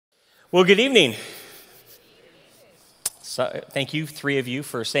Well, good evening. So, thank you, three of you,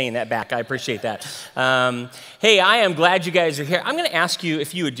 for saying that back. I appreciate that. Hey, I am glad you guys are here. I'm going to ask you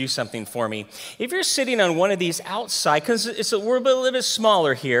if you would do something for me. If you're sitting on one of these outside, because we're a little bit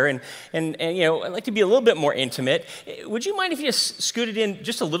smaller here, and you know, I'd like to be a little bit more intimate. Would you mind if you just scooted in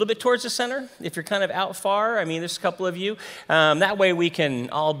just a little bit towards the center? If you're kind of out far, I mean, there's a couple of you. That way, we can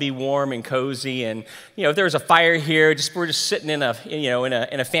all be warm and cozy. And you know, if there was a fire here, we're just sitting in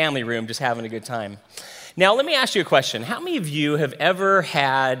a family room, just having a good time. Now, let me ask you a question. How many of you have ever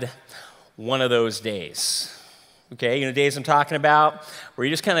had one of those days? Okay, you know, days I'm talking about, where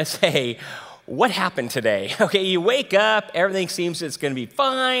you just kind of say, what happened today? Okay, you wake up, everything seems it's going to be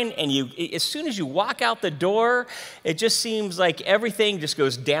fine, and as soon as you walk out the door, it just seems like everything just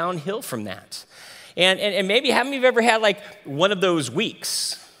goes downhill from that. And maybe, how many of you have ever had like one of those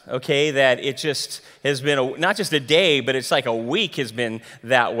weeks, okay, that it just has been, not just a day, but it's like a week has been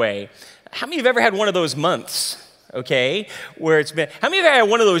that way? How many of you have ever had one of those months, okay, where it's been, how many of you have had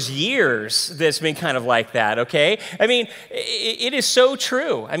one of those years that's been kind of like that, okay? I mean, it is so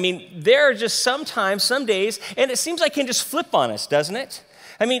true. I mean, there are just sometimes, some days, and it seems like it can just flip on us, doesn't it?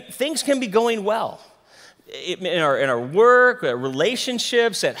 I mean, things can be going well in our work,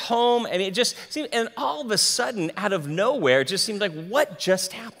 relationships, at home. I mean, it just seems, and all of a sudden, out of nowhere, it just seems like, what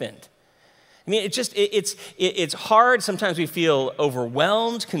just happened? I mean, it's hard. Sometimes we feel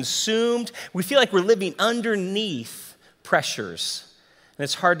overwhelmed, consumed. We feel like we're living underneath pressures. And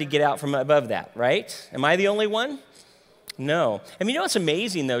it's hard to get out from above that, right? Am I the only one? No. I mean, you know what's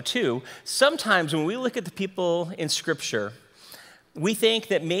amazing, though, too? Sometimes when we look at the people in Scripture, we think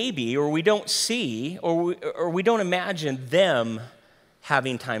that maybe, or we don't see, or we don't imagine them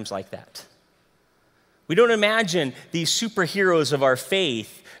having times like that. We don't imagine these superheroes of our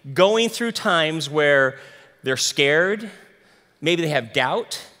faith going through times where they're scared, maybe they have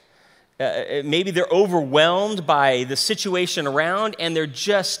doubt, maybe they're overwhelmed by the situation around, and they're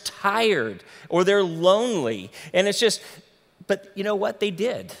just tired, or they're lonely. And it's just, but you know what? They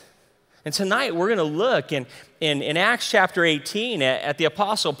did. And tonight we're going to look in Acts chapter 18 at the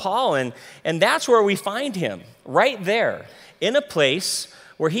Apostle Paul, and that's where we find him, right there, in a place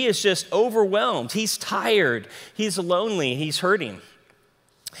where he is just overwhelmed. He's tired, he's lonely, he's hurting.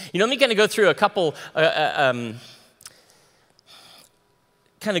 You know, let me kind of go through a couple,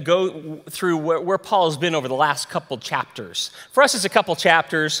 where Paul's been over the last couple chapters. For us, it's a couple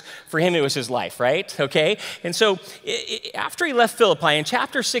chapters. For him, it was his life, right? Okay? And so after he left Philippi, in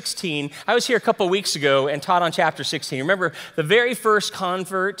chapter 16, I was here a couple weeks ago and taught on chapter 16. Remember, the very first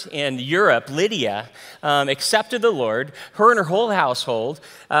convert in Europe, Lydia, accepted the Lord, her and her whole household.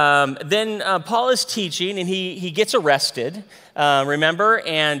 Then Paul is teaching, and he gets arrested. Remember,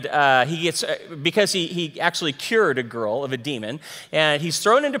 and he gets, because he actually cured a girl of a demon, and he's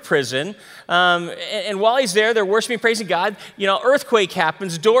thrown into prison, and while he's there, they're worshiping, praising God. You know, earthquake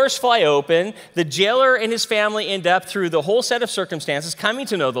happens, doors fly open, the jailer and his family end up, through the whole set of circumstances, coming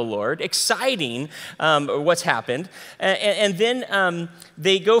to know the Lord, exciting what's happened, and then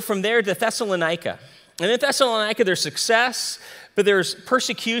they go from there to Thessalonica. And in Thessalonica, there's success, but there's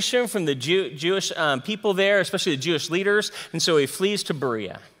persecution from the Jewish people there, especially the Jewish leaders, and so he flees to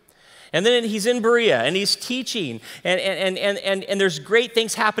Berea. And then he's in Berea, and he's teaching, and there's great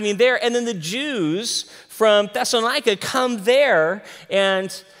things happening there. And then the Jews from Thessalonica come there,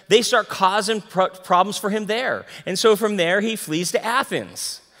 and they start causing problems for him there. And so from there, he flees to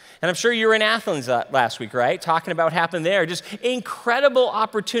Athens. And I'm sure you were in Athens last week, right? Talking about what happened there. Just incredible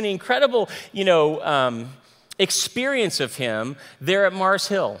opportunity, incredible, experience of him there at Mars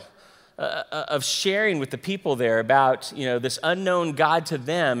Hill, of sharing with the people there about, this unknown God to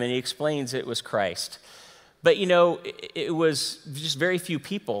them, and he explains it was Christ. But, it was just very few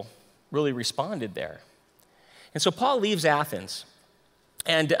people really responded there. And so Paul leaves Athens,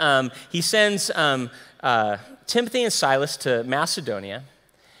 and he sends Timothy and Silas to Macedonia,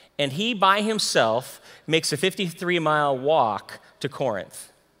 and he by himself makes a 53-mile walk to Corinth.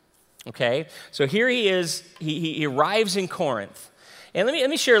 Okay, so here he is, he arrives in Corinth. And let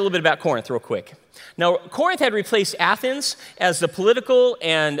me share a little bit about Corinth real quick. Now, Corinth had replaced Athens as the political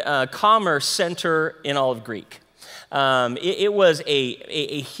and commerce center in all of Greek. It was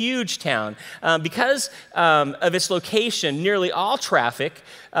a huge town. Because of its location, nearly all traffic,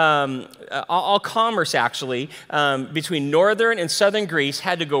 all commerce actually, between northern and southern Greece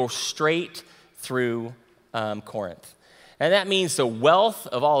had to go straight through Corinth. And that means the wealth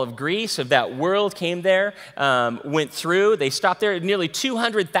of all of Greece, of that world, came there, went through. They stopped there. Nearly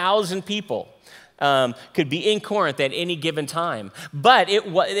 200,000 people could be in Corinth at any given time. But it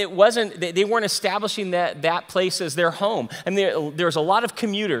wasn't, they weren't establishing that place as their home. I mean, there was a lot of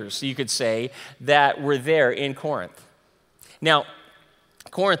commuters, you could say, that were there in Corinth. Now,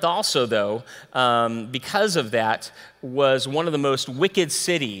 Corinth also, though, because of that, was one of the most wicked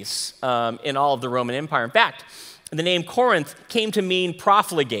cities in all of the Roman Empire. In fact, the name Corinth came to mean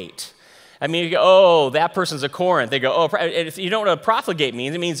profligate. I mean, you go, oh, that person's a Corinth. They go, oh, and if you don't know what profligate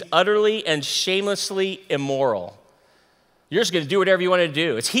means, it means utterly and shamelessly immoral. You're just going to do whatever you want to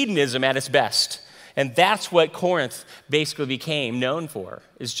do. It's hedonism at its best. And that's what Corinth basically became known for,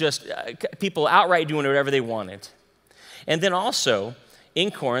 is just people outright doing whatever they wanted. And then also, in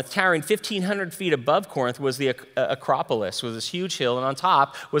Corinth, towering 1,500 feet above Corinth was the Acropolis, was this huge hill, and on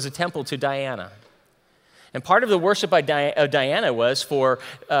top was a temple to Diana. And part of the worship of Diana was for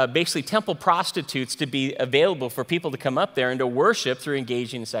basically temple prostitutes to be available for people to come up there and to worship through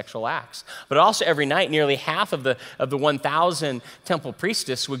engaging in sexual acts. But also every night, nearly half of the 1,000 temple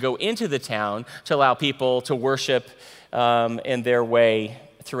priestess would go into the town to allow people to worship in their way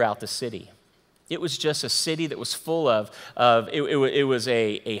throughout the city. It was just a city that was full of it was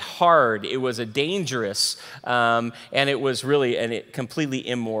a hard, it was a dangerous, and it was really a completely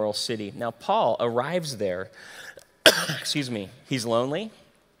immoral city. Now, Paul arrives there, excuse me, he's lonely.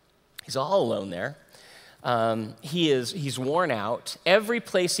 He's all alone there. He's worn out. Every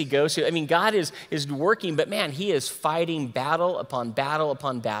place he goes to, I mean, God is working, but man, he is fighting battle upon battle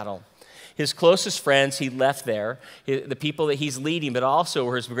upon battle. His closest friends he left there, the people that he's leading, but also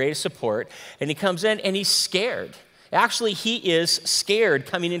were his greatest support. And he comes in and he's scared. Actually, he is scared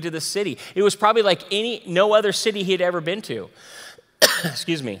coming into the city. It was probably like no other city he had ever been to.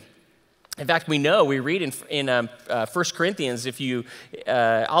 Excuse me. In fact, we read in 1 Corinthians,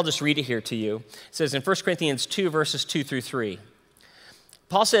 I'll just read it here to you. It says in 1 Corinthians 2, verses 2 through 3.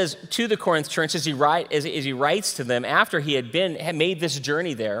 Paul says to the Corinth church as he writes to them after he had made this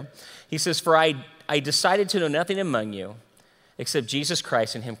journey there, he says, "For I decided to know nothing among you except Jesus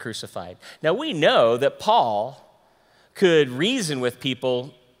Christ and him crucified." Now we know that Paul could reason with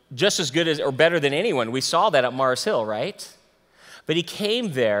people just as good as or better than anyone. We saw that at Mars Hill, right? But he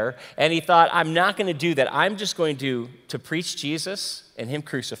came there and he thought, I'm not going to do that. I'm just going to preach Jesus and him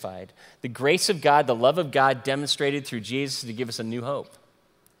crucified. The grace of God, the love of God demonstrated through Jesus to give us a new hope.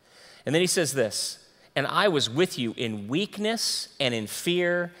 And then he says this, "And I was with you in weakness and in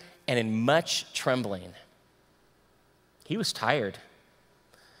fear and in much trembling." He was tired.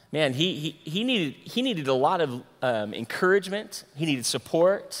 Man, he needed a lot of encouragement. He needed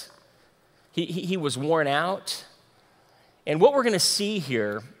support. He was worn out. And what we're going to see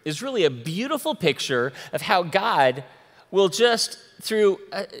here is really a beautiful picture of how God will just, through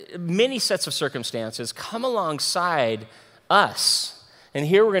many sets of circumstances, come alongside us. And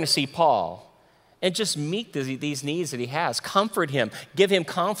here we're going to see Paul and just meet these needs that he has, comfort him, give him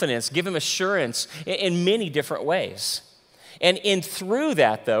confidence, give him assurance in many different ways. And through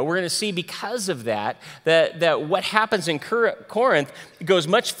that, though, we're going to see because of that what happens in Corinth goes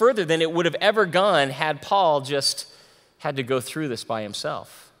much further than it would have ever gone had Paul just had to go through this by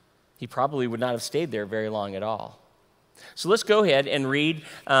himself. He probably would not have stayed there very long at all. So let's go ahead and read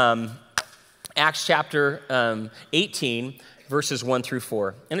Acts chapter 18, verses 1 through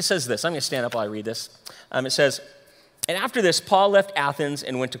 4. And it says this. I'm going to stand up while I read this. It says, "And after this, Paul left Athens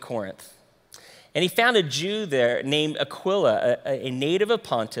and went to Corinth. And he found a Jew there named Aquila, a native of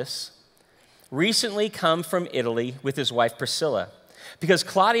Pontus, recently come from Italy with his wife Priscilla, because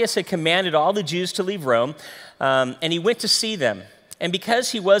Claudius had commanded all the Jews to leave Rome, and he went to see them. And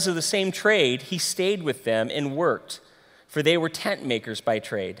because he was of the same trade, he stayed with them and worked, for they were tent makers by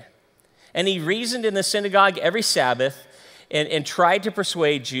trade. And he reasoned in the synagogue every Sabbath and tried to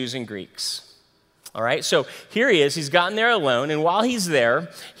persuade Jews and Greeks." All right, so here he is. He's gotten there alone, and while he's there,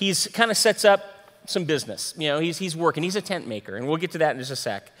 he's kind of sets up some business. You know, he's working. He's a tent maker, and we'll get to that in just a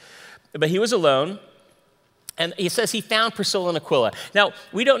sec. But he was alone, and he says he found Priscilla and Aquila. Now,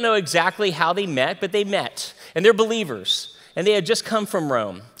 we don't know exactly how they met, but they met, and they're believers, and they had just come from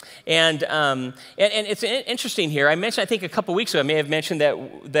Rome. And it's interesting here. I mentioned, I think a couple weeks ago, I may have mentioned that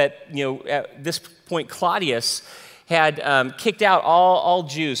at this point, Claudius had kicked out all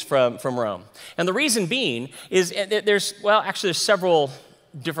Jews from Rome. And the reason being is there's several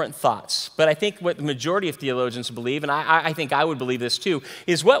different thoughts. But I think what the majority of theologians believe, and I think I would believe this too,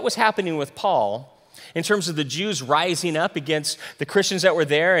 is what was happening with Paul in terms of the Jews rising up against the Christians that were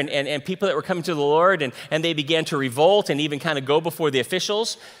there and people that were coming to the Lord, and they began to revolt and even kind of go before the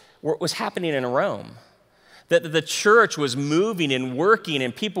officials, was happening in Rome. that the church was moving and working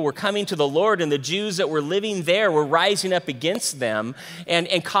and people were coming to the Lord, and the Jews that were living there were rising up against them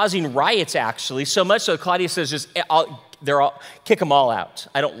and causing riots, actually, so much so Claudius says, kick them all out.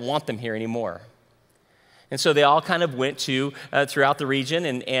 I don't want them here anymore. And so they all kind of went to throughout the region,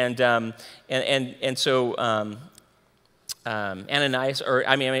 and so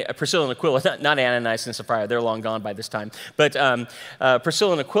Priscilla and Aquila, not Ananias and Sapphira, they're long gone by this time, but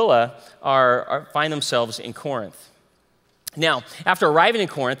Priscilla and Aquila find themselves in Corinth. Now, after arriving in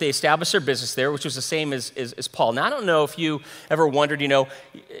Corinth, they established their business there, which was the same as Paul. Now, I don't know if you ever wondered,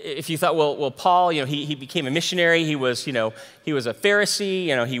 if you thought, well, Paul, he became a missionary. He was a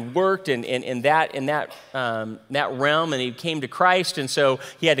Pharisee. He worked in that realm, and he came to Christ, and so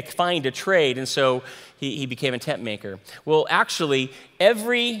he had to find a trade, and so he became a tent maker. Well, actually,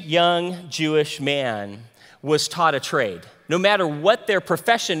 every young Jewish man was taught a trade. No matter what their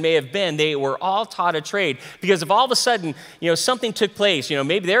profession may have been, they were all taught a trade. Because if all of a sudden, something took place,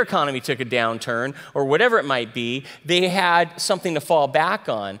 maybe their economy took a downturn or whatever it might be, they had something to fall back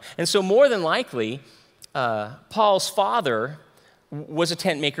on. And so more than likely, Paul's father was a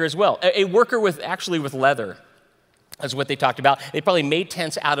tent maker as well, a worker with leather. That's what they talked about. They probably made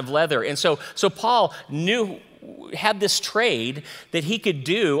tents out of leather. And so Paul had this trade that he could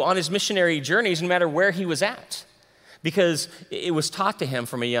do on his missionary journeys no matter where he was at, because it was taught to him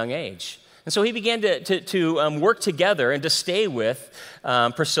from a young age. And so he began to work together and to stay with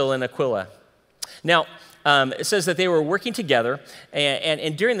Priscilla and Aquila. Now, it says that they were working together,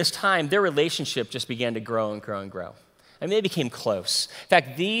 and during this time, their relationship just began to grow and grow and grow. And they became close. In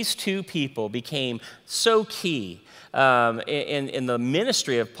fact, these two people became so key in the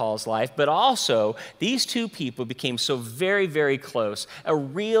ministry of Paul's life, but also these two people became so very, very close. A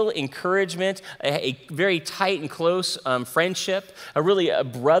real encouragement, a very tight and close friendship, a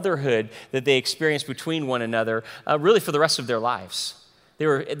brotherhood that they experienced between one another, really for the rest of their lives. They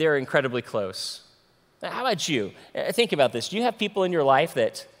were incredibly close. How about you? Think about this. Do you have people in your life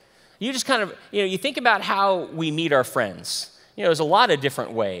that you just kind of, you think about how we meet our friends. There's a lot of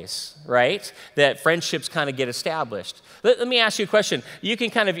different ways, right, that friendships kind of get established. Let me ask you a question. You can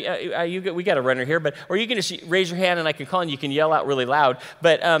kind of, we got a runner here, or you can just raise your hand and I can call and you can yell out really loud.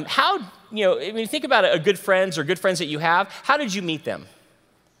 But when you think about a good friends or good friends that you have, how did you meet them?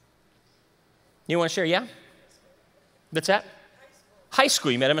 You want to share? Yeah? What's that? High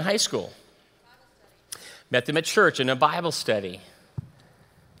school. You met them in high school. Met them at church in a Bible study.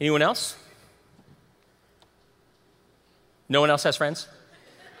 Anyone else? No one else has friends?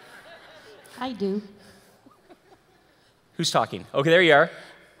 I do. Who's talking? Okay, there you are.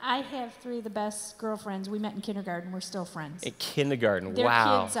 I have 3 of the best girlfriends. We met in kindergarten. We're still friends. In kindergarten, Their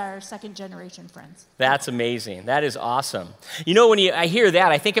wow. Their kids are second-generation friends. That's amazing. That is awesome. When I hear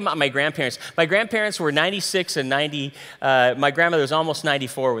that, I think about my grandparents. My grandparents were 96 and 90. My grandmother was almost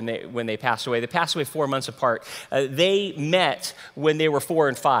 94 when they passed away. They passed away 4 months apart. They met when they were 4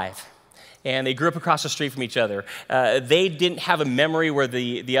 and 5. And they grew up across the street from each other. They didn't have a memory where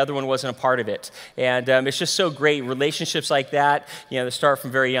the other one wasn't a part of it. And it's just so great. Relationships like that, they start from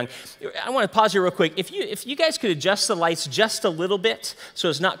very young. I want to pause here real quick. If you guys could adjust the lights just a little bit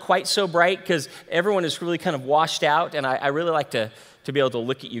so it's not quite so bright, because everyone is really kind of washed out, and I really like to be able to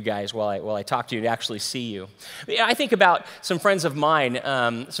look at you guys while I talk to you, to actually see you. I think about some friends of mine,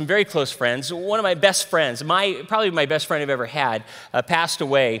 some very close friends. One of my best friends, probably my best friend I've ever had, passed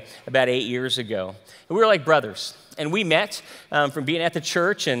away about 8 years ago. And we were like brothers. And we met from being at the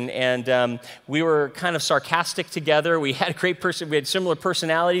church, and we were kind of sarcastic together. We had we had similar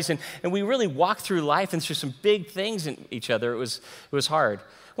personalities, and we really walked through life and through some big things in each other. It was hard.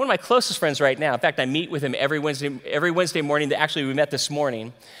 One of my closest friends right now, in fact, I meet with him every Wednesday morning. Actually, we met this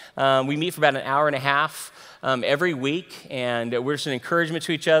morning. We meet for about an hour and a half every week, and we're just an encouragement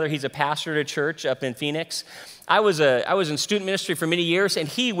to each other. He's a pastor at a church up in Phoenix. I was in student ministry for many years, and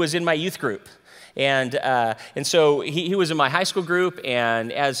he was in my youth group. And so he was in my high school group,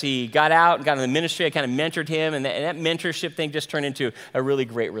 and as he got out and got in the ministry, I kind of mentored him, and that mentorship thing just turned into a really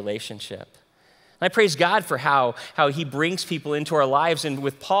great relationship. I praise God for how he brings people into our lives. And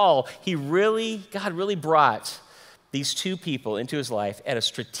with Paul, God really brought these two people into his life at a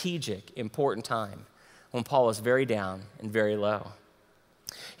strategic, important time when Paul was very down and very low.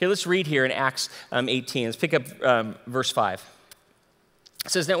 Here, let's read here in Acts 18. Let's pick up verse 5. It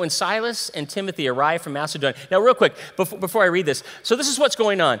says, "Now when Silas and Timothy arrived from Macedonia." Now, real quick, before I read this, so this is what's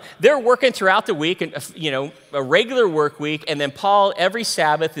going on. They're working throughout the week, and a regular work week, and then Paul every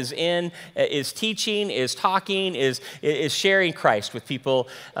Sabbath is teaching, is talking, is sharing Christ with people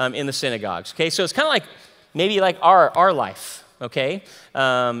in the synagogues. Okay, so it's kind of like maybe like our life. okay?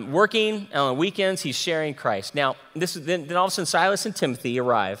 Working on weekends, he's sharing Christ. Now, then all of a sudden Silas and Timothy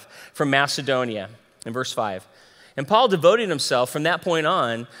arrive from Macedonia in verse 5. And Paul devoted himself from that point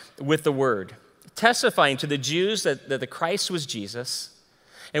on with the word, testifying to the Jews that the Christ was Jesus.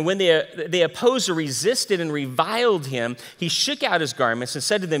 And when they opposed or resisted and reviled him, he shook out his garments and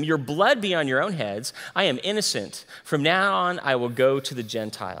said to them, "Your blood be on your own heads. I am innocent. From now on, I will go to the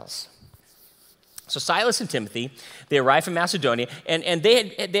Gentiles." So Silas and Timothy, they arrived from Macedonia, and they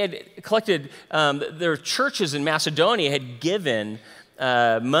had collected, their churches in Macedonia had given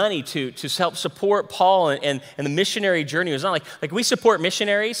money to help support Paul and the missionary journey. It was not like we support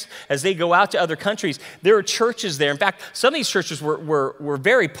missionaries as they go out to other countries. There were churches there. In fact, some of these churches were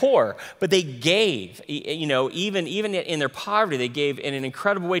very poor, but they gave, even in their poverty, they gave in an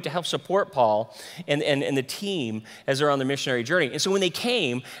incredible way to help support Paul and the team as they're on the missionary journey. And so when they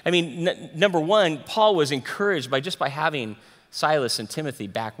came, number one, Paul was encouraged by having Silas and Timothy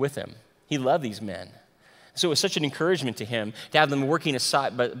back with him. He loved these men. So it was such an encouragement to him to have them working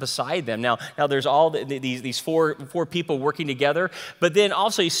beside them. Now there's all these four people working together, but then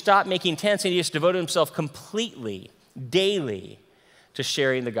also he stopped making tents and he just devoted himself completely, daily, to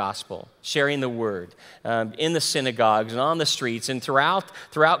sharing the gospel, sharing the word in the synagogues and on the streets and throughout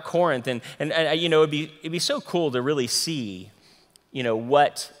Corinth. And it'd be so cool to really see,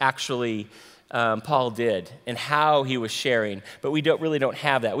 what actually Paul did and how he was sharing, but we really don't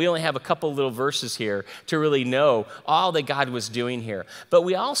have that. We only have a couple little verses here to really know all that God was doing here. But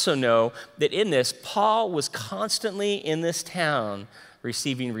we also know that in this, Paul was constantly in this town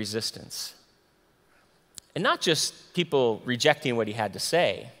receiving resistance. And not just people rejecting what he had to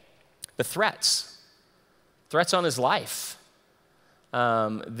say, but threats on his life.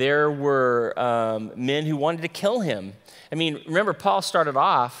 There were men who wanted to kill him. Remember, Paul started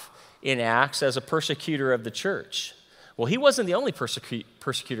off in Acts as a persecutor of the church. Well, he wasn't the only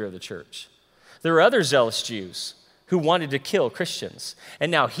persecutor of the church. There were other zealous Jews who wanted to kill Christians.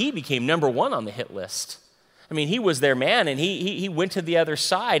 And now he became number one on the hit list. He was their man, and he went to the other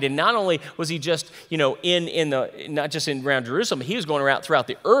side. And not only was he just, not just around Jerusalem, but he was going around throughout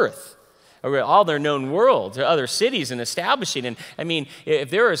the earth, all their known world, to other cities and establishing. And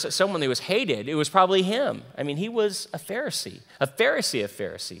if there was someone that was hated, it was probably him. He was a Pharisee of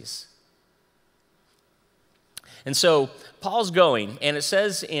Pharisees. And so Paul's going, and it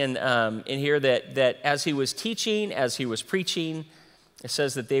says in here that as he was teaching, as he was preaching, it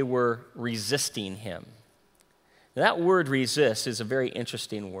says that they were resisting him. Now, that word resist is a very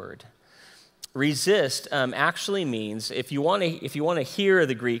interesting word. Resist actually means, if you want to hear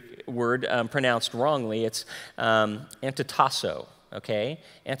the Greek word pronounced wrongly, it's antitasso, okay?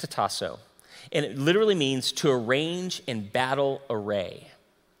 Antitasso. And it literally means to arrange in battle array.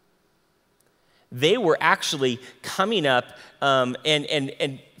 They were actually coming up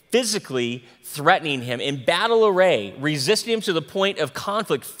and physically threatening him in battle array, resisting him to the point of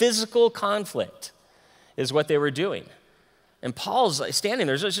conflict. Physical conflict is what they were doing. And Paul's standing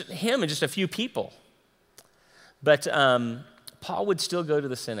there. There's just him and just a few people. But Paul would still go to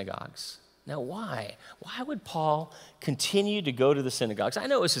the synagogues. Now, why? Why would Paul continue to go to the synagogues? I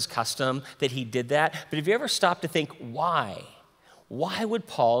know it was his custom that he did that, but have you ever stopped to think, why? Why would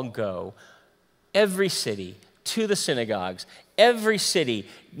Paul go every city to the synagogues, every city,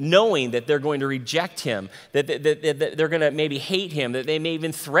 knowing that they're going to reject him, that they're going to maybe hate him, that they may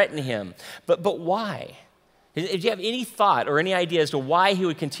even threaten him? But why? Do you have any thought or any idea as to why he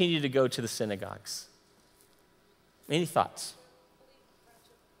would continue to go to the synagogues? Any thoughts?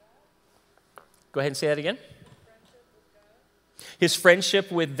 Go ahead and say that again. His friendship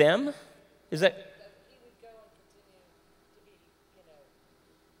with them? Is that? He would go and continue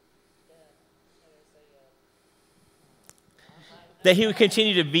to be, That he would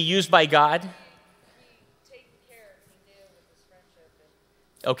continue to be used by God?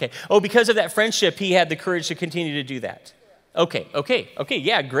 Okay. Oh, because of that friendship, he had the courage to continue to do that. Okay.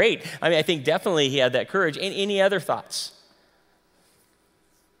 Yeah, great. I think definitely he had that courage. Any other thoughts?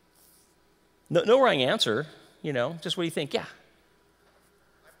 No wrong answer. Just what do you think? Yeah.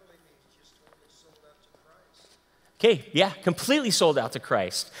 I believe he just totally sold out to Christ. Okay, yeah, completely sold out to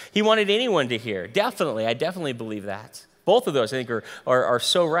Christ. He wanted anyone to hear. Definitely, I definitely believe that. Both of those, I think, are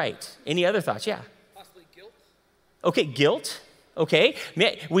so right. Any other thoughts? Yeah. Possibly guilt. Okay, guilt. Okay,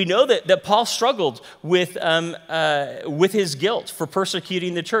 we know that Paul struggled with his guilt for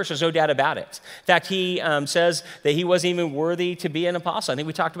persecuting the church. There's no doubt about it. In fact, he says that he wasn't even worthy to be an apostle. I think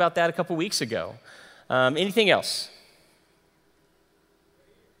we talked about that a couple weeks ago. Anything else?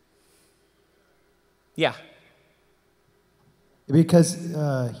 Yeah. Because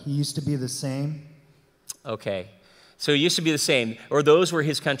he used to be the same. Okay. So it used to be the same, or those were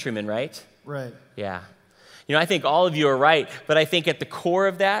his countrymen, right? Right. Yeah. You know, I think all of you are right, but I think at the core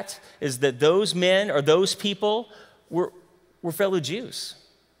of that is that those men or those people were fellow Jews.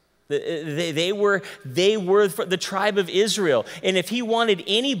 They were the tribe of Israel. And if he wanted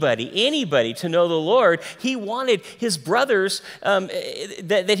anybody to know the Lord, he wanted his brothers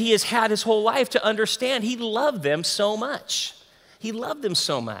that he has had his whole life to understand. He loved them so much. He loved them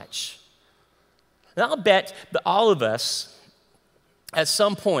so much. And I'll bet that all of us, at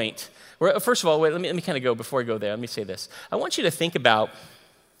some point, first of all, wait, let me kind of go before I go there. Let me say this. I want you to think about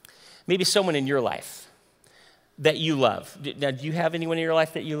maybe someone in your life that you love. Now, do you have anyone in your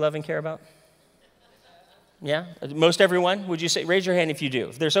life that you love and care about? Yeah? Most everyone, would you say? Raise your hand if you do.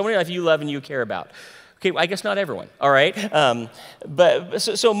 If there's someone in your life you love and you care about. Okay, well, I guess not everyone, all right?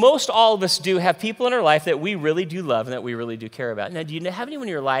 So most all of us do have people in our life that we really do love and that we really do care about. Now, do you have anyone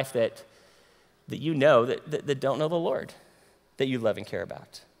in your life that you know that don't know the Lord, that you love and care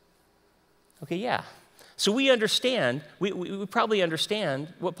about? Okay, yeah. So we understand, we probably understand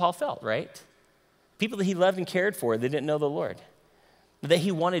what Paul felt, right? People that he loved and cared for, they didn't know the Lord, that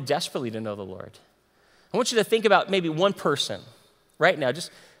he wanted desperately to know the Lord. I want you to think about maybe one person right now.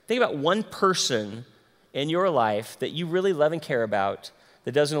 Just think about one person in your life that you really love and care about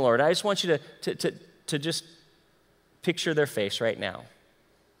that doesn't know the Lord. I just want you to just picture their face right now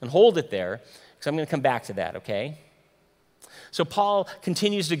and hold it there because I'm going to come back to that, okay? So Paul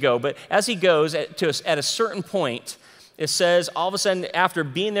continues to go, but as he goes at a certain point, it says all of a sudden after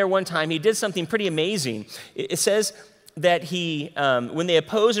being there one time, he did something pretty amazing. It says that he, when they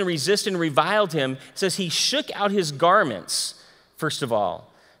opposed and resisted and reviled him, it says he shook out his garments, first of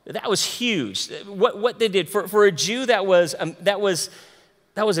all. That was huge. What they did, for a Jew, that was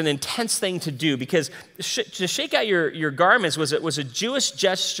an intense thing to do because to shake out your garments was a Jewish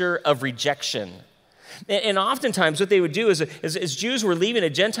gesture of rejection. And oftentimes what they would do is as Jews were leaving a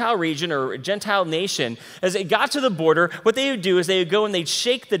Gentile region or a Gentile nation, as they got to the border, what they would do is they would go and they'd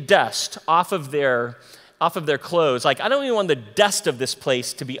shake the dust off of their clothes. Like, I don't even want the dust of this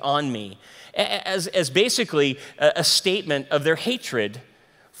place to be on me, as basically a statement of their hatred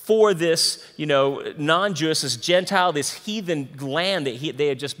for this, non-Jewish, this Gentile, this heathen land that they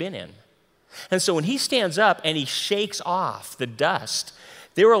had just been in. And so when he stands up and he shakes off the dust,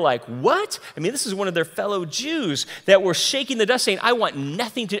 they were like, what? I mean, this is one of their fellow Jews that were shaking the dust saying, I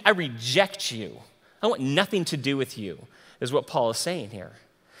reject you. I want nothing to do with you, is what Paul is saying here.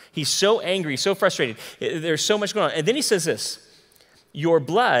 He's so angry, so frustrated. There's so much going on. And then he says this, your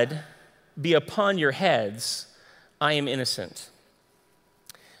blood be upon your heads. I am innocent.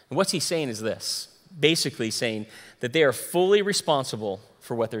 And what's he saying is this, basically saying that they are fully responsible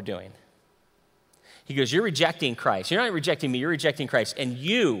for what they're doing. He goes, you're rejecting Christ. You're not rejecting me, you're rejecting Christ. And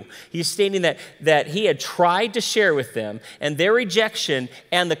he's stating that he had tried to share with them, and their rejection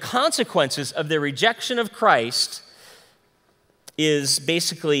and the consequences of their rejection of Christ is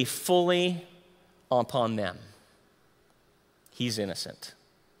basically fully upon them. He's innocent.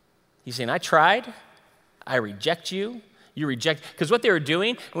 He's saying, I tried, I reject you. You reject, because what they were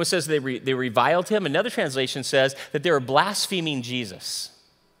doing, and it says they reviled him, another translation says that they were blaspheming Jesus.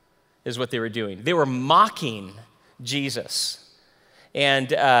 Is what they were doing. They were mocking Jesus.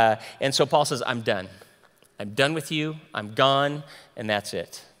 And so Paul says, I'm done. I'm done with you. I'm gone, and that's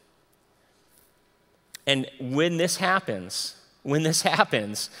it. And when this happens,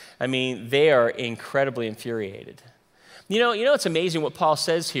 I mean, they are incredibly infuriated. You know, it's amazing what Paul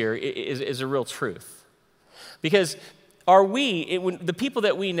says here is a real truth. Because the people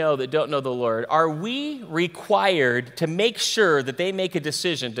that we know that don't know the Lord, are we required to make sure that they make a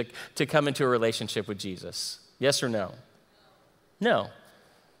decision to come into a relationship with Jesus? Yes or no? No.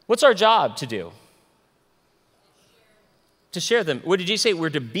 What's our job to do? To share them. What did you say? We're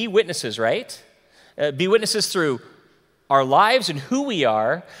to be witnesses, right? Be witnesses through our lives and who we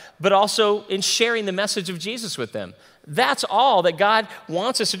are, but also in sharing the message of Jesus with them. That's all that God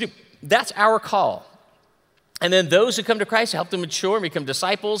wants us to do. That's our call. And then those who come to Christ, help them mature and become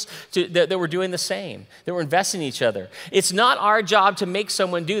disciples that we're doing the same, that we're investing in each other. It's not our job to make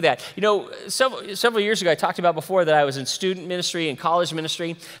someone do that. You know, several years ago, I talked about before that I was in student ministry and college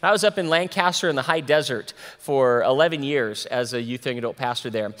ministry. I was up in Lancaster in the high desert for 11 years as a youth and adult pastor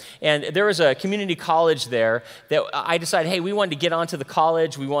there. And there was a community college there that I decided, hey, we wanted to get onto the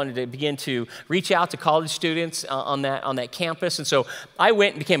college. We wanted to begin to reach out to college students on that campus. And so I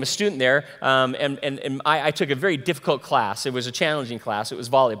went and became a student there, and I took a very difficult class. It was a challenging class. It was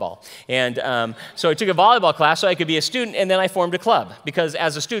volleyball. And so I took a volleyball class so I could be a student, and then I formed a club because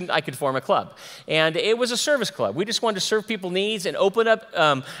as a student, I could form a club. And it was a service club. We just wanted to serve people's needs and open up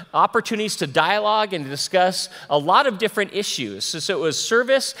opportunities to dialogue and to discuss a lot of different issues. So it was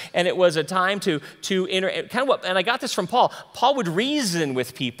service, and it was a time to and I got this from Paul. Paul would reason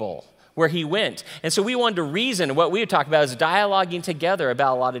with people where he went. And so we wanted to reason. What we would talk about is dialoguing together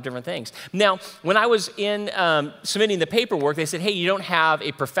about a lot of different things. Now, when I was in submitting the paperwork, they said, hey, you don't have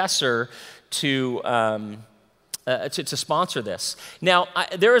a professor to sponsor this. Now,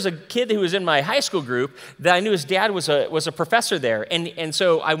 there was a kid who was in my high school group that I knew his dad was a professor there. And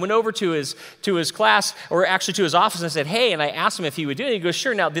so I went over to his class, or actually to his office, and said, hey, and I asked him if he would do it. And he goes,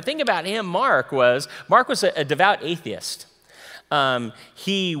 sure. Now, the thing about him, Mark was a devout atheist.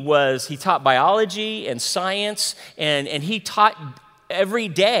 He taught biology and science, and he taught every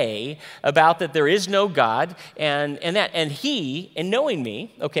day about that there is no God, and knowing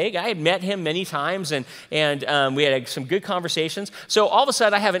me, okay, I had met him many times, and we had some good conversations. So all of a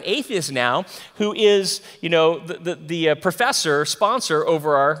sudden, I have an atheist now who is, the professor, sponsor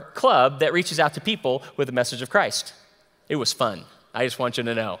over our club that reaches out to people with the message of Christ. It was fun. I just want you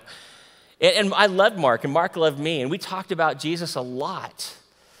to know. And I loved Mark, and Mark loved me, and we talked about Jesus a lot.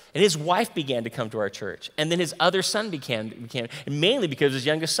 And his wife began to come to our church, and then his other son began, and mainly because his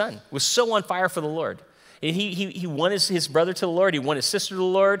youngest son was so on fire for the Lord. And he won his brother to the Lord, he won his sister to the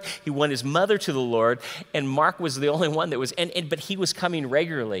Lord, he won his mother to the Lord, and Mark was the only one that was, but he was coming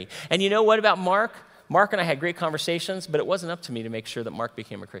regularly. And you know what about Mark? Mark and I had great conversations, but it wasn't up to me to make sure that Mark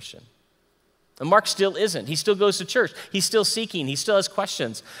became a Christian. And Mark still isn't. He still goes to church. He's still seeking. He still has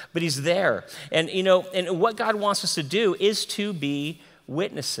questions, but he's there. And and what God wants us to do is to be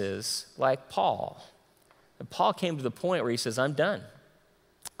witnesses like Paul. And Paul came to the point where he says, I'm done.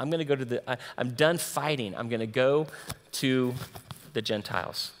 I'm going to go I'm done fighting. I'm going to go to the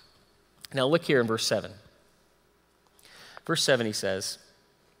Gentiles. Now look here in verse 7. Verse 7 he says,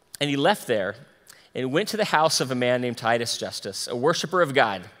 and he left there and went to the house of a man named Titus Justus, a worshiper of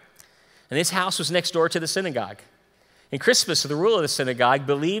God. And his house was next door to the synagogue. And Crispus, the ruler of the synagogue,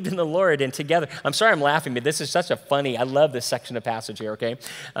 believed in the Lord, and together, I'm sorry I'm laughing, but this is such a funny, I love this section of passage here, okay?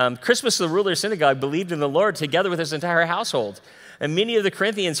 Crispus, the ruler of the synagogue, believed in the Lord together with his entire household. And many of the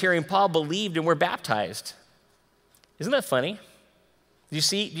Corinthians, hearing Paul, believed and were baptized. Isn't that funny? Do you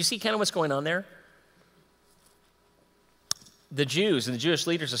see kind of what's going on there? The Jews, and the Jewish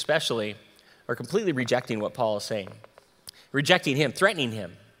leaders especially, are completely rejecting what Paul is saying. Rejecting him, threatening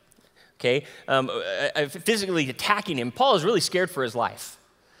him. Okay, physically attacking him. Paul is really scared for his life.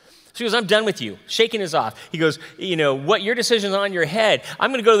 So he goes, I'm done with you, shaking us off. He goes, what your decision's on your head.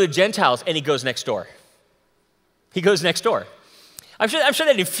 I'm going to go to the Gentiles, and he goes next door. He goes next door. I'm sure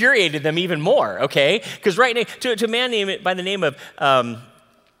that infuriated them even more, okay? Because right now, to a man by the name of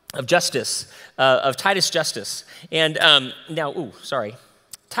Justus, of Titus Justus, and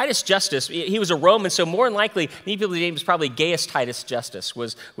Titus Justus, he was a Roman, so more than likely, many people's name was probably Gaius Titus Justus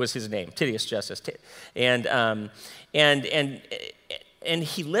was his name, Titius Justus. And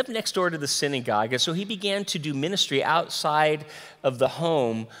he lived next door to the synagogue, and so he began to do ministry outside of the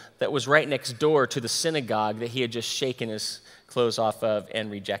home that was right next door to the synagogue that he had just shaken his clothes off of and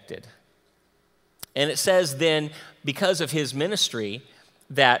rejected. And it says then, because of his ministry,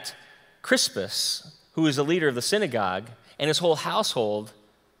 that Crispus, who was the leader of the synagogue, and his whole household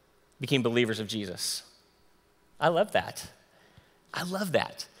became believers of Jesus. I love that. I love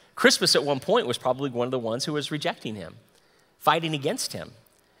that. Crispus at one point was probably one of the ones who was rejecting him, fighting against him.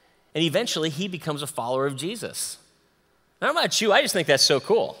 And eventually he becomes a follower of Jesus. And I'm not you, I just think that's so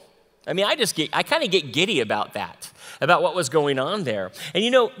cool. I mean, I kind of get giddy about that, about what was going on there.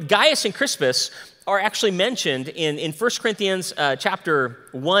 And Gaius and Crispus are actually mentioned in 1 Corinthians chapter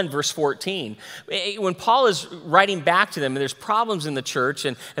 1, verse 14. When Paul is writing back to them, and there's problems in the church,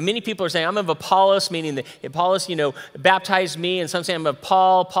 and many people are saying, I'm of Apollos, meaning that Apollos, baptized me, and some say I'm of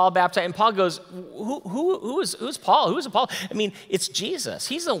Paul baptized, and Paul goes, who's Paul? Who is Paul? I mean, it's Jesus.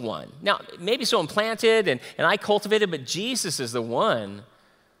 He's the one. Now, maybe so implanted, and I cultivated, but Jesus is the one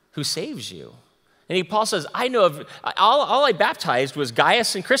who saves you. And Paul says, I know of, all I baptized was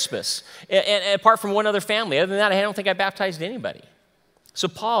Gaius and Crispus, and apart from one other family. Other than that, I don't think I baptized anybody. So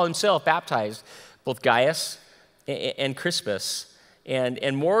Paul himself baptized both Gaius and Crispus,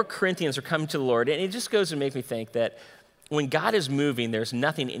 and more Corinthians are coming to the Lord. And it just goes to make me think that when God is moving, there's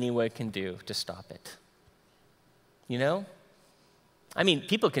nothing anyone can do to stop it. I mean,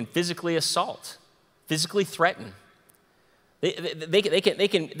 people can physically assault, physically threaten. They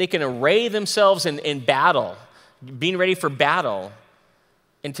can array themselves in battle, being ready for battle.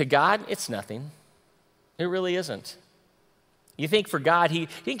 And to God, it's nothing. It really isn't. You think for God, you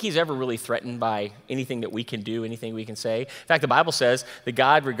think he's ever really threatened by anything that we can do, anything we can say? In fact, the Bible says that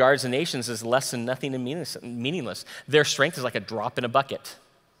God regards the nations as less than nothing and meaningless. Their strength is like a drop in a bucket.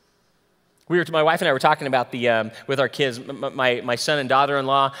 My wife and I were talking about with our kids. My son and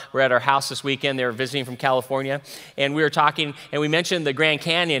daughter-in-law were at our house this weekend. They were visiting from California, and we were talking, and we mentioned the Grand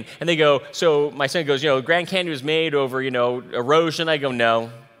Canyon, and they go, so my son goes, Grand Canyon was made over, erosion. I go,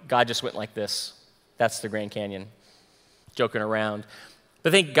 no, God just went like this. That's the Grand Canyon. Joking around. But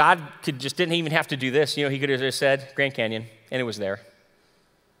I think God didn't even have to do this. He could have just said Grand Canyon, and it was there.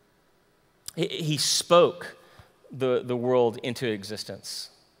 He spoke the world into existence.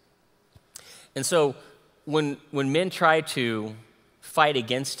 And so when men try to fight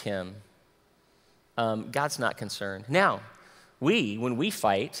against him, God's not concerned. Now, when we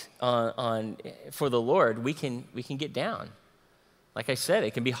fight for the Lord, we can get down. Like I said,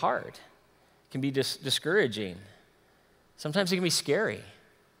 it can be hard. It can be discouraging. Sometimes it can be scary.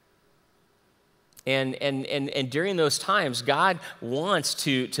 And during those times, God wants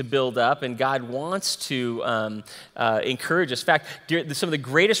to build up, and God wants to encourage us. In fact, some of the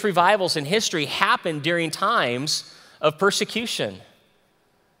greatest revivals in history happened during times of persecution.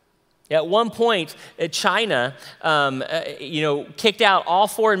 At one point, China, kicked out all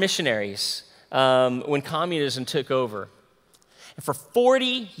foreign missionaries when communism took over. And for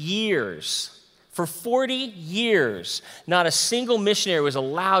 40 years, not a single missionary was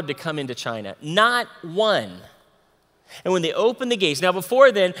allowed to come into China. Not one. And when they opened the gates, now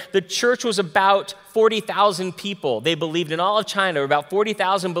before then, the church was about 40,000 people. They believed in all of China, there were about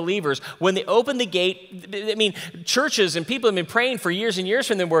 40,000 believers. When they opened the gate, churches and people have been praying for years and years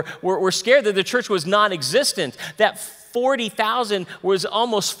from them were scared that the church was non-existent. That 40,000 was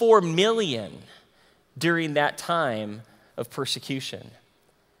almost 4 million during that time of persecution.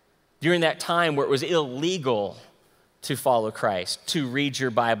 During that time where it was illegal to follow Christ, to read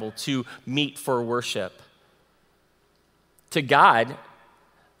your Bible, to meet for worship. To God,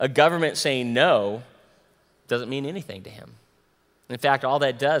 a government saying no doesn't mean anything to him. In fact, all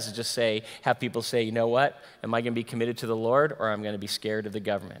that does is just have people say, you know what? Am I going to be committed to the Lord, or I'm going to be scared of the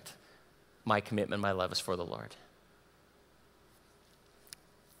government? My commitment, my love is for the Lord.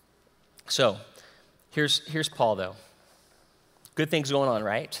 So, here's Paul, though. Good things going on,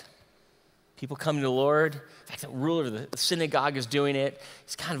 right? People coming to the Lord. In fact, the ruler of the synagogue is doing it.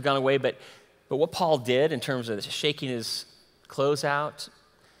 He's kind of gone away. But what Paul did in terms of shaking his clothes out,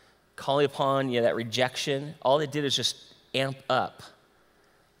 calling upon that rejection, all it did is just amp up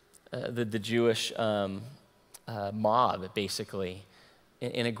the Jewish mob, basically,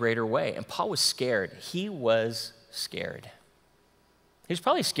 in a greater way. And Paul was scared. He was scared. He was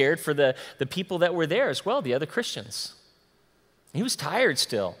probably scared for the people that were there as well, the other Christians. He was tired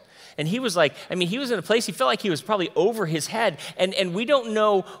still. And he was he was in a place, he felt like he was probably over his head. And we don't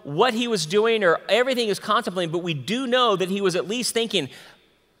know what he was doing or everything he was contemplating, but we do know that he was at least thinking,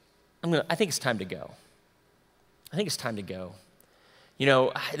 I think it's time to go. I think it's time to go.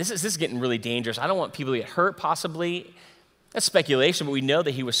 This is getting really dangerous. I don't want people to get hurt, possibly. That's speculation, but we know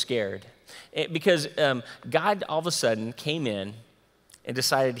that he was scared. Because God all of a sudden came in and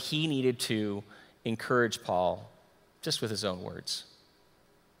decided he needed to encourage Paul just with his own words,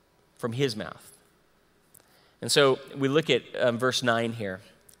 from his mouth. And so we look at verse 9 here.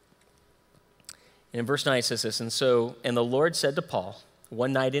 And in verse 9 it says this, and the Lord said to Paul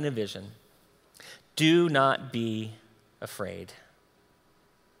one night in a vision, do not be afraid.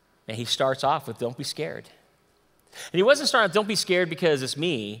 And he starts off with, don't be scared. And he wasn't starting with, don't be scared because it's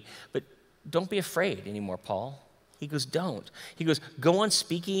me, but don't be afraid anymore, Paul. He goes, don't. He goes, go on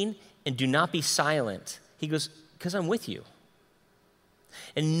speaking and do not be silent. He goes, because I'm with you.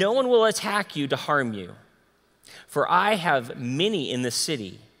 And no one will attack you to harm you, for I have many in the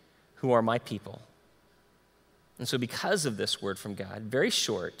city who are my people. And so because of this word from God, very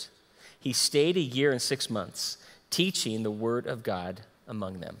short, he stayed 1 year and 6 months teaching the word of God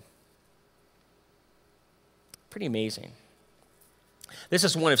among them. Pretty amazing. This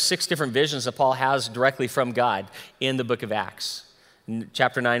is one of 6 different visions that Paul has directly from God in the book of Acts. In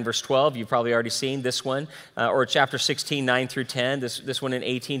chapter 9, verse 12, you've probably already seen this one, or chapter 16, 9 through 10, this one in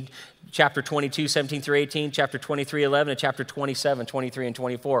 18, chapter 22, 17 through 18, chapter 23, 11, and chapter 27, 23, and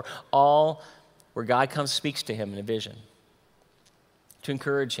 24, all where God comes and speaks to him in a vision to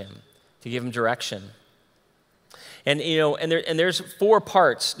encourage him, to give him direction. And there's 4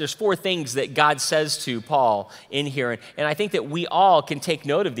 parts, there's 4 things that God says to Paul in here. And I think that we all can take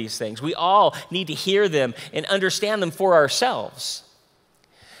note of these things. We all need to hear them and understand them for ourselves.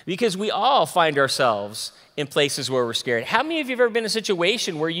 Because we all find ourselves in places where we're scared. How many of you have ever been in a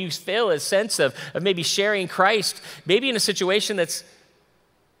situation where you feel a sense of maybe sharing Christ, maybe in a situation that's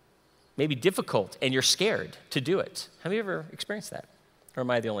maybe difficult and you're scared to do it? Have you ever experienced that? Or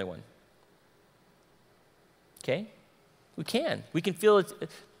am I the only one? Okay? We can. We can feel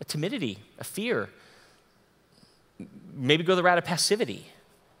a timidity, a fear. Maybe go the route of passivity.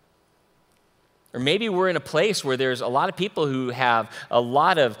 Or maybe we're in a place where there's a lot of people who have a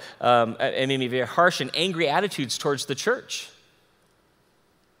lot of, maybe very harsh and angry attitudes towards the church.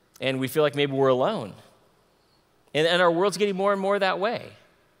 And we feel like maybe we're alone. And our world's getting more and more that way.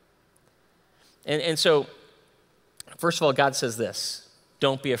 And so, first of all, God says this: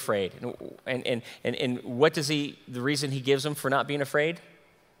 don't be afraid. And what does the reason he gives them for not being afraid?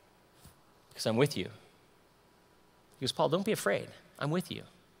 Because I'm with you. He goes, Paul, don't be afraid. I'm with you.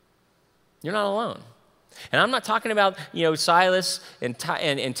 You're not alone. And I'm not talking about, Silas and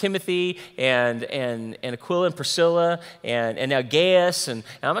Timothy and Aquila and Priscilla and now Gaius, and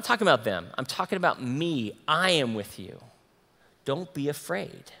I'm not talking about them. I'm talking about me. I am with you. Don't be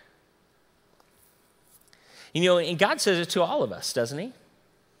afraid. And God says it to all of us, doesn't he? In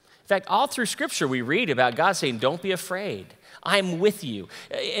fact, all through Scripture we read about God saying, don't be afraid. I'm with you.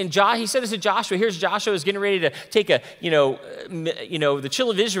 And he said this to Joshua. Here's Joshua is getting ready to take the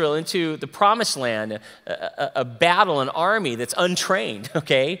children of Israel into the promised land, a battle, an army that's untrained,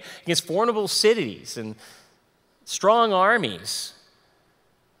 okay, against formidable cities and strong armies.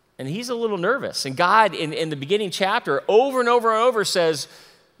 And he's a little nervous. And God, in the beginning chapter, over and over and over says,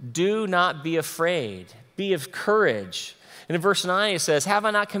 do not be afraid. Be of courage. And in verse 9 it says, have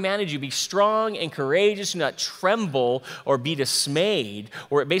I not commanded you, be strong and courageous, do not tremble or be dismayed.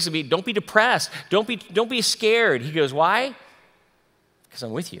 Or basically, don't be depressed, don't be scared. He goes, why? Because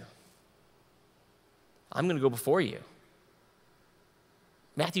I'm with you. I'm going to go before you.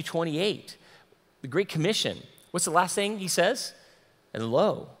 Matthew 28, the Great Commission. What's the last thing he says? And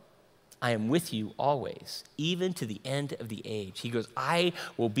lo, I am with you always, even to the end of the age. He goes, I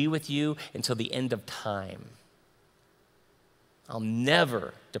will be with you until the end of time. I'll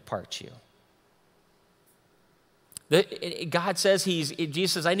never depart you. God says,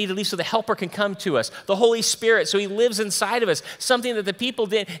 Jesus says, I need at least so the helper can come to us, the Holy Spirit, so he lives inside of us, something that the people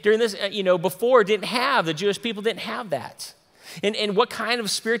during this, before didn't have. The Jewish people didn't have that. And what kind of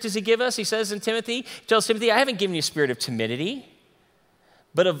spirit does he give us? He says in Timothy, he tells Timothy, I haven't given you a spirit of timidity,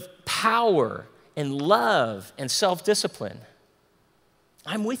 but of power and love and self-discipline.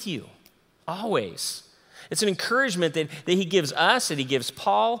 I'm with you always. It's an encouragement that he gives us, that he gives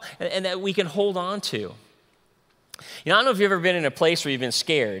Paul, and that we can hold on to. I don't know if you've ever been in a place where you've been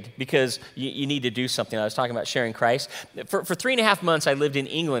scared because you need to do something. I was talking about sharing Christ. For 3.5 months, I lived in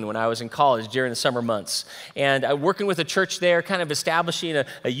England when I was in college during the summer months. And working with a church there, kind of establishing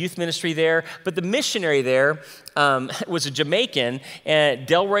a youth ministry there. But the missionary there was a Jamaican,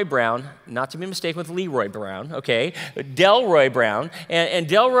 Delroy Brown, not to be mistaken with Leroy Brown, okay? But Delroy Brown. And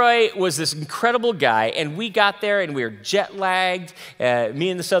Delroy was this incredible guy. And we got there and we were jet lagged, me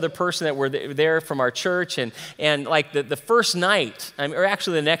and this other person that were there from our church. And like the first night, or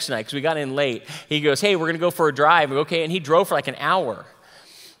actually the next night, because we got in late, he goes, hey, we're going to go for a drive. We go, okay, and he drove for like an hour.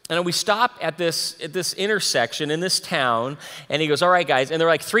 And we stopped at this intersection in this town, and he goes, all right, guys, and there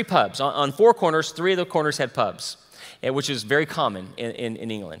were like 3 pubs. On 4 corners, 3 of the corners had pubs, which is very common in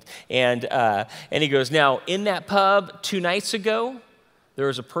England. And he goes, now, in that pub 2 nights ago, there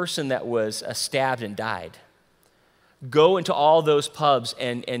was a person that was stabbed and died. Go into all those pubs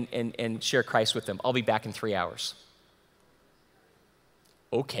and share Christ with them. I'll be back in 3 hours.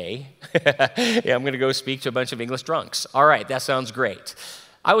 Okay. Yeah, I'm going to go speak to a bunch of English drunks. All right, that sounds great.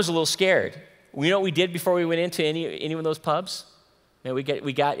 I was a little scared. You know what we did before we went into any of those pubs? We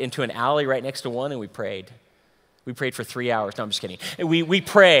got into an alley right next to one and we prayed. We prayed for 3 hours. No, I'm just kidding. We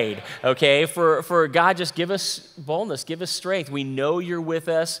prayed, okay, for God, just give us boldness, give us strength. We know you're with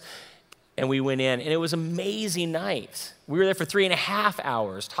us. And we went in, and it was an amazing night. We were there for 3.5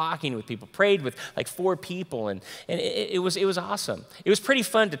 hours talking with people, prayed with like 4 people, and it was awesome. It was pretty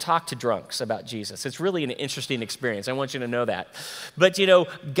fun to talk to drunks about Jesus. It's really an interesting experience. I want you to know that. But,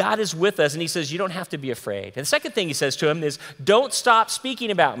 God is with us, and he says, you don't have to be afraid. And the second thing he says to him is, don't stop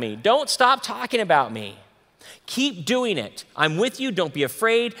speaking about me. Don't stop talking about me. Keep doing it. I'm with you. Don't be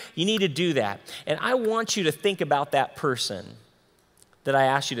afraid. You need to do that. And I want you to think about that person that I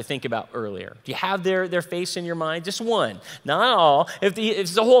asked you to think about earlier. Do you have their face in your mind? Just one, not all. If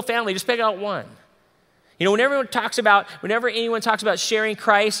it's the whole family, just pick out one. Whenever anyone talks about sharing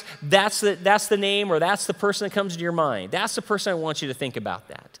Christ, that's the name or that's the person that comes to your mind. That's the person I want you to think about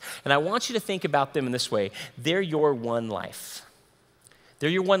that. And I want you to think about them in this way. They're your one life. They're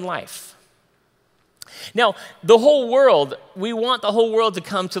your one life. Now, the whole world, we want the whole world to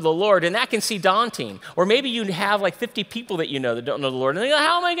come to the Lord, and that can seem daunting. Or maybe you have like 50 people that you know that don't know the Lord, and they go,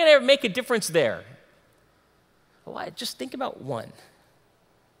 how am I going to make a difference there? Well, just think about one.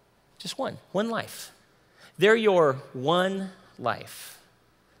 Just one life. They're your one life.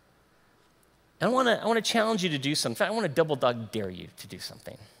 And I want to challenge you to do something. In fact, I want to double dog dare you to do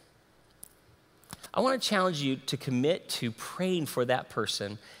something. I want to challenge you to commit to praying for that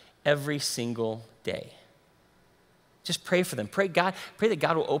person every single day. Just pray for them. Pray that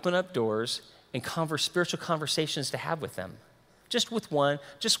God will open up doors and spiritual conversations to have with them. Just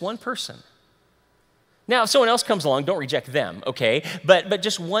one person. Now, if someone else comes along, don't reject them, okay? But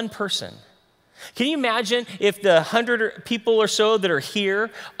just one person. Can you imagine if the 100 people or so that are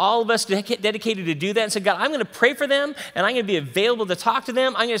here, all of us dedicated to do that and said, God, I'm going to pray for them, and I'm going to be available to talk to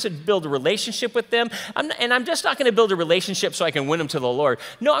them. I'm going to build a relationship with them. I'm just not going to build a relationship so I can win them to the Lord.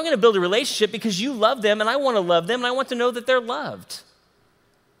 No, I'm going to build a relationship because you love them, and I want to love them, and I want to know that they're loved.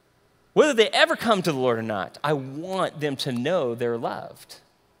 Whether they ever come to the Lord or not, I want them to know they're loved,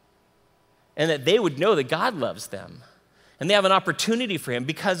 and that they would know that God loves them. And they have an opportunity for him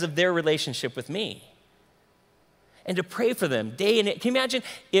because of their relationship with me. And to pray for them day and night. Can you imagine?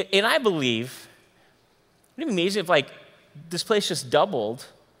 And I believe, wouldn't it be amazing if like this place just doubled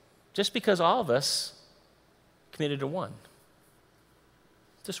just because all of us committed to one?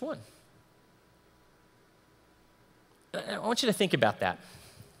 Just one. I want you to think about that,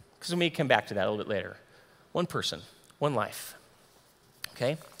 because we may come back to that a little bit later. One person, one life.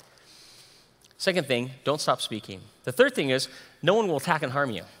 Okay? Second thing, don't stop speaking. The third thing is, no one will attack and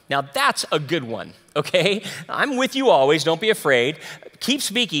harm you. Now, that's a good one, okay? I'm with you always. Don't be afraid. Keep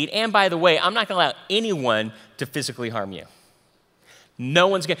speaking. And by the way, I'm not going to allow anyone to physically harm you. No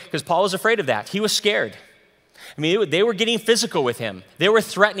one's going to, because Paul was afraid of that. He was scared. I mean, they were getting physical with him. They were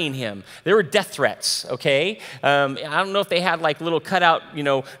threatening him. There were death threats, okay? I don't know if they had like little cutout,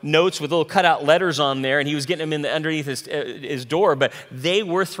 notes with little cutout letters on there, and he was getting them underneath his door, but they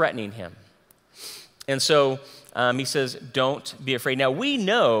were threatening him. And so he says, don't be afraid. Now, we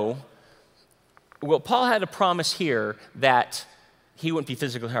know, well, Paul had a promise here that he wouldn't be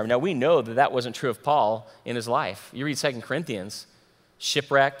physically harmed. Now, we know that that wasn't true of Paul in his life. You read 2 Corinthians,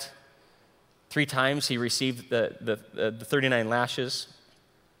 shipwrecked. 3 times he received the 39 lashes.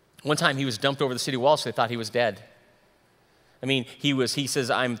 One time he was dumped over the city wall, so they thought he was dead. I mean, he says,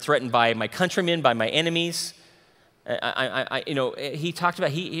 I'm threatened by my countrymen, by my enemies. He talked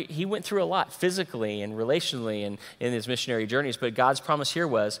about he went through a lot physically and relationally and in his missionary journeys, but God's promise here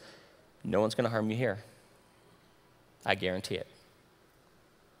was, no one's going to harm you here. I guarantee it.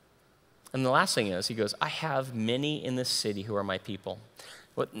 And the last thing is, he goes, I have many in this city who are my people.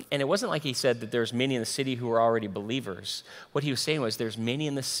 And it wasn't like he said that there's many in the city who are already believers. What he was saying was, there's many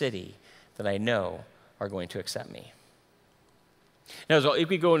in the city that I know are going to accept me. Now, so if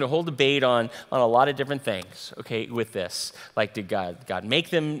we go into a whole debate on a lot of different things, okay, with this, like did God make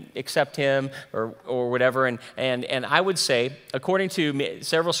them accept him or whatever, and I would say, according to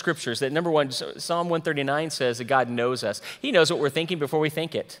several scriptures, that number one, Psalm 139 says that God knows us. He knows what we're thinking before we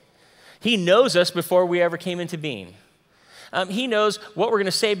think it. He knows us before we ever came into being. He knows what we're going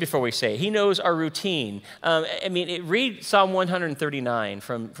to say before we say it. He knows our routine. Read Psalm 139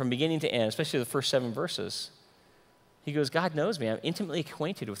 from beginning to end, especially the first 7 verses. He goes, God knows me. I'm intimately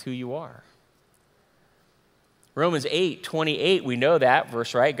acquainted with who you are. Romans 8:28, we know that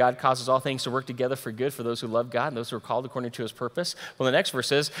verse, right? God causes all things to work together for good for those who love God and those who are called according to his purpose. Well, the next verse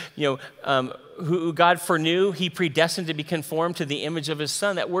says, who God foreknew, he predestined to be conformed to the image of his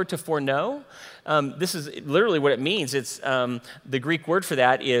son. That word to foreknow, this is literally what it means. It's the Greek word for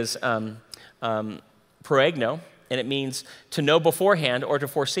that is proegno, and it means to know beforehand or to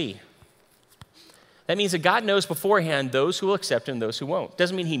foresee. That means that God knows beforehand those who will accept him and those who won't.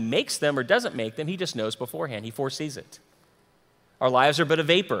 Doesn't mean he makes them or doesn't make them. He just knows beforehand. He foresees it. Our lives are but a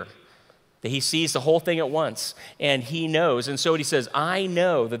vapor. That he sees the whole thing at once, and he knows. And so he says, I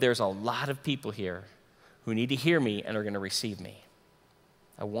know that there's a lot of people here who need to hear me and are going to receive me.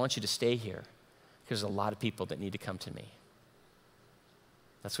 I want you to stay here because there's a lot of people that need to come to me.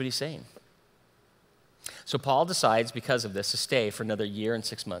 That's what he's saying. So Paul decides because of this to stay for another year and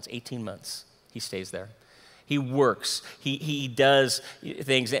 6 months, 18 months. He stays there. He works. He does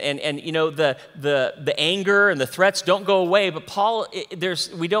things, and the anger and the threats don't go away. But Paul,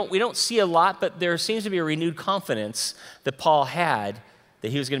 we don't see a lot, but there seems to be a renewed confidence that Paul had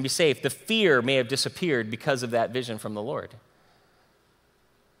that he was going to be saved. The fear may have disappeared because of that vision from the Lord.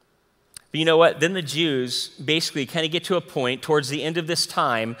 But you know what? Then the Jews basically kind of get to a point towards the end of this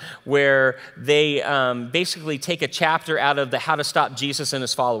time where they basically take a chapter out of the How to Stop Jesus and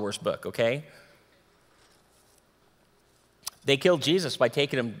His Followers book, okay? They killed Jesus by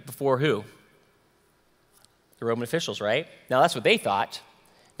taking him before who? The Roman officials, right? Now that's what they thought.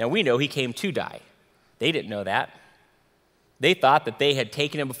 Now we know he came to die. They didn't know that. They thought that they had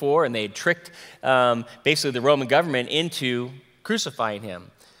taken him before and they had tricked basically the Roman government into crucifying him.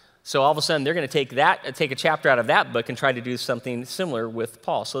 So all of a sudden, they're going to take a chapter out of that book and try to do something similar with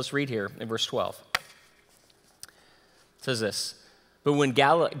Paul. So let's read here in verse 12. It says this, but when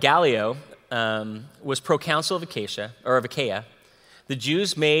Gallio was proconsul of Achaia, the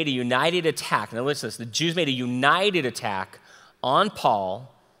Jews made a united attack. Now listen to this. The Jews made a united attack on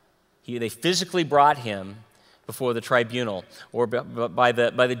Paul. They physically brought him before the tribunal or by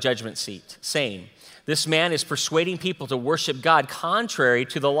the judgment seat, saying, this man is persuading people to worship God contrary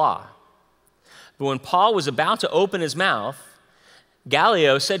to the law. But when Paul was about to open his mouth,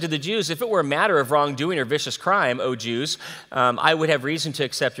 Gallio said to the Jews, if it were a matter of wrongdoing or vicious crime, O Jews, I would have reason to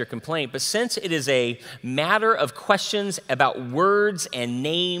accept your complaint. But since it is a matter of questions about words and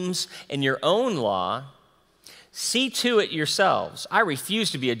names in your own law, see to it yourselves. I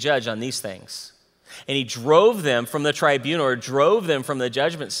refuse to be a judge on these things. And he drove them from the tribunal, or drove them from the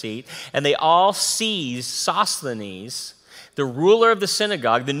judgment seat, and they all seized Sosthenes, the ruler of the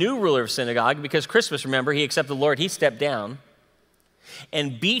synagogue, the new ruler of the synagogue, because Crispus, remember, he accepted the Lord, he stepped down,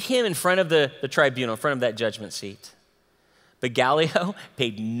 and beat him in front of the tribunal, in front of that judgment seat. But Gallio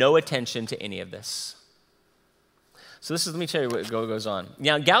paid no attention to any of this. So let me tell you what goes on.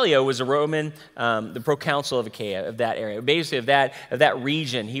 Now, Gallio was a Roman, the proconsul of Achaia, of that area, basically of that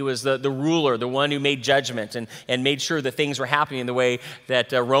region. He was the ruler, the one who made judgment and made sure that things were happening the way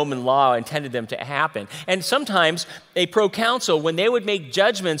that Roman law intended them to happen. And sometimes a proconsul, when they would make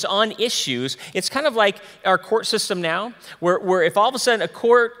judgments on issues, it's kind of like our court system now, where if all of a sudden a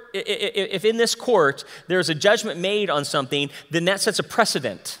court, if in this court there's a judgment made on something, then that sets a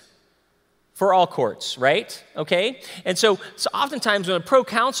precedent for all courts, right? Okay? And so oftentimes when a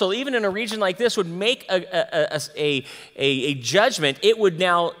proconsul, even in a region like this, would make a judgment, it would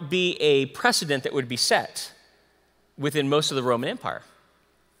now be a precedent that would be set within most of the Roman Empire.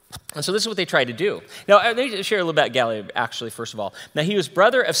 And so this is what they tried to do. Now, let me share a little about Gallio, actually, first of all. Now, he was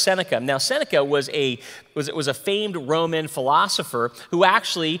brother of Seneca. Now, Seneca was a famed Roman philosopher who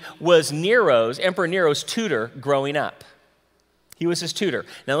actually was Emperor Nero's tutor growing up. He was his tutor.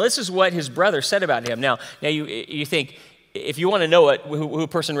 Now, this is what his brother said about him. Now you think, if you want to know who a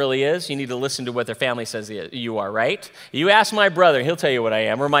person really is, you need to listen to what their family says you are, right? You ask my brother, he'll tell you what I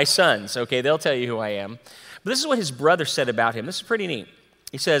am, or my sons, okay? They'll tell you who I am. But this is what his brother said about him. This is pretty neat.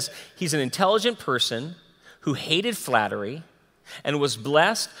 He says, he's an intelligent person who hated flattery and was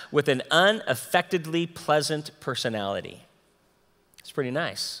blessed with an unaffectedly pleasant personality. It's pretty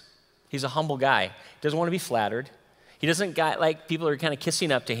nice. He's a humble guy. He doesn't want to be flattered. He doesn't like people are kind of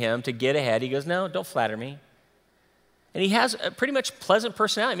kissing up to him to get ahead. He goes, no, don't flatter me. And he has a pretty much pleasant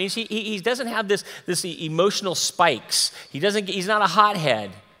personality. I mean, he doesn't have this emotional spikes. He's not a hothead.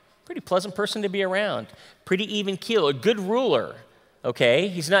 Pretty pleasant person to be around. Pretty even keel, a good ruler. Okay,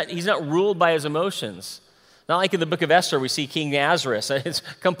 he's not ruled by his emotions. Not like in the book of Esther, we see King Ahasuerus. It's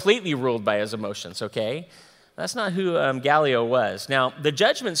completely ruled by his emotions. Okay, that's not who Gallio was. Now, the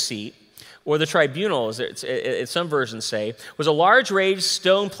judgment seat, or the tribunal, as some versions say, was a large raised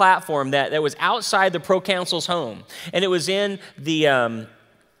stone platform that was outside the proconsul's home. And it was in the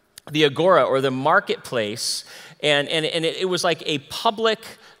agora, or the marketplace, and it was like a public,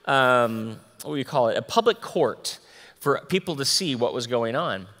 what do you call it, a public court for people to see what was going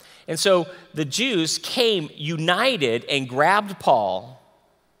on. And so the Jews came united and grabbed Paul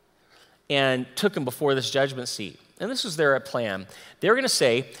and took him before this judgment seat. And this was their plan. They were going to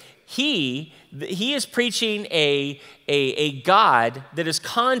say, he is preaching a God that is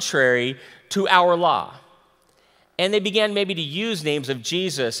contrary to our law. And they began maybe to use names of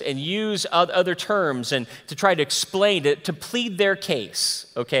Jesus and use other terms and to try to explain, to plead their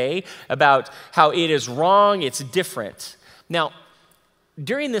case, okay, about how it is wrong, it's different. Now,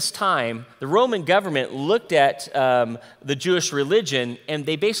 during this time, the Roman government looked at the Jewish religion and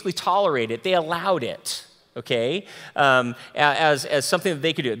they basically tolerated it. They allowed it. Okay, as something that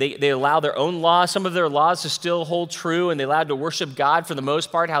they could do. They allow their own laws, some of their laws to still hold true, and they allowed to worship God for the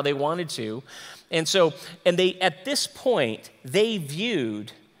most part how they wanted to. And so, at this point, they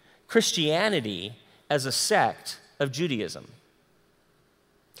viewed Christianity as a sect of Judaism.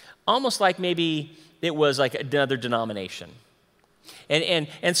 Almost like maybe it was like another denomination.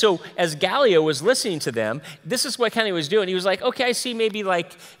 And so as Gallio was listening to them, this is what kind of he was doing. He was like, okay, I see maybe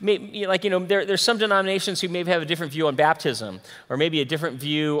there's some denominations who maybe have a different view on baptism, or maybe a different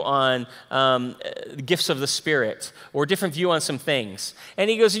view on gifts of the Spirit, or a different view on some things. And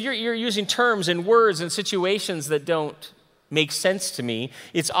he goes, you're using terms and words and situations that don't make sense to me.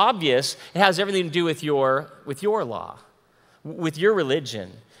 It's obvious it has everything to do with your law, with your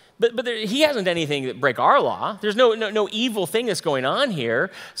religion. But he hasn't done anything that break our law. There's no evil thing that's going on here.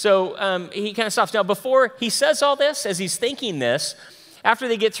 So he kind of stops. Now, before he says all this, as he's thinking this, after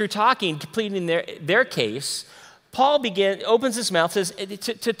they get through talking, completing their case, Paul opens his mouth says,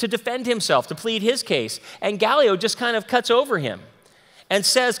 to defend himself, to plead his case. And Gallio just kind of cuts over him and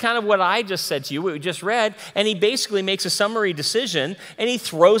says kind of what I just said to you, what we just read, and he basically makes a summary decision, and he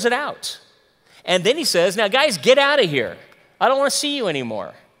throws it out. And then he says, now, guys, get out of here. I don't want to see you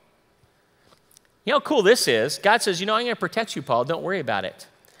anymore. You know how cool this is? God says, I'm going to protect you, Paul. Don't worry about it.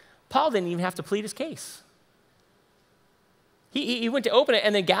 Paul didn't even have to plead his case. He went to open it,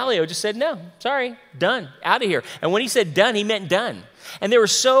 and then Gallio just said, no, sorry, done, out of here. And when he said done, he meant done. And they were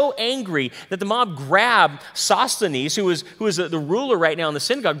so angry that the mob grabbed Sosthenes, who was the ruler right now in the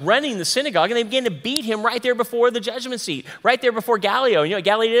synagogue, running the synagogue, and they began to beat him right there before the judgment seat, right there before Gallio. You know what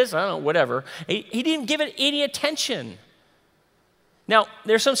Gallio is? I don't know, whatever. He didn't give it any attention. Now,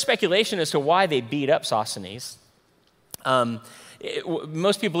 there's some speculation as to why they beat up Sosthenes.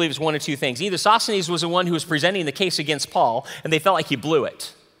 Most people believe it's one of two things. Either Sosthenes was the one who was presenting the case against Paul, and they felt like he blew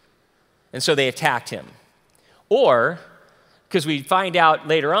it, and so they attacked him. Or, because we find out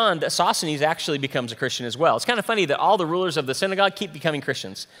later on that Sosthenes actually becomes a Christian as well. It's kind of funny that all the rulers of the synagogue keep becoming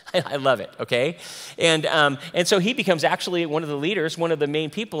Christians. I love it, okay? And so he becomes actually one of the leaders, one of the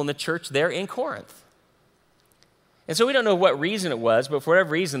main people in the church there in Corinth. And so we don't know what reason it was, but for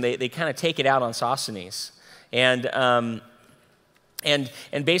whatever reason, they kind of take it out on Sosthenes. And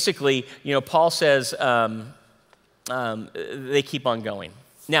basically, Paul says they keep on going.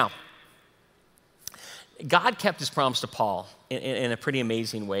 Now, God kept his promise to Paul in a pretty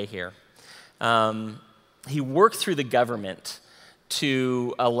amazing way here. He worked through the government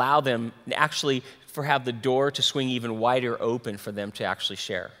to allow them actually have the door to swing even wider open for them to actually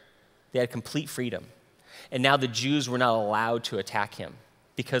share. They had complete freedom. And now the Jews were not allowed to attack him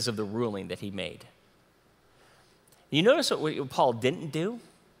because of the ruling that he made. You notice what Paul didn't do?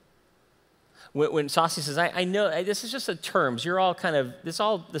 When Sosthenes says, I know, this is just the terms. You're all it's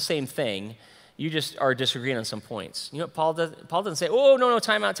all the same thing. You just are disagreeing on some points. You know what Paul does? Paul doesn't say, oh, no,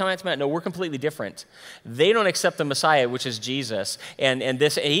 time out. No, we're completely different. They don't accept the Messiah, which is Jesus. And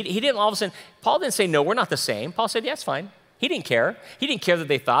he didn't all of a sudden, Paul didn't say, no, we're not the same. Paul said, yeah, it's fine. He didn't care. He didn't care that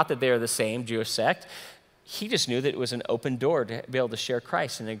they thought that they were the same Jewish sect. He just knew that it was an open door to be able to share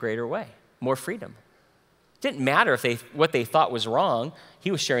Christ in a greater way, more freedom. It didn't matter what they thought was wrong.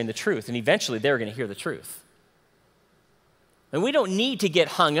 He was sharing the truth, and eventually they were going to hear the truth. And we don't need to get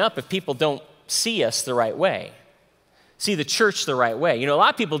hung up if people don't see us the right way, see the church the right way. A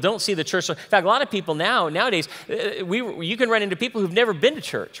lot of people don't see the church. In fact, a lot of people nowadays, you can run into people who've never been to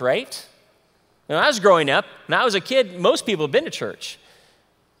church, right? When I was growing up, when I was a kid, most people have been to church.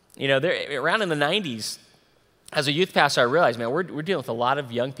 Around in the 90s, as a youth pastor, I realized, man, we're dealing with a lot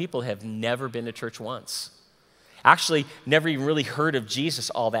of young people who have never been to church once. Actually, never even really heard of Jesus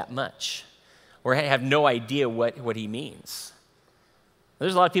all that much, or have no idea what he means.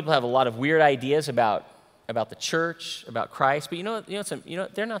 There's a lot of people who have a lot of weird ideas about the church, about Christ, but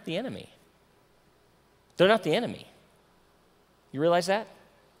they're not the enemy. They're not the enemy. You realize that?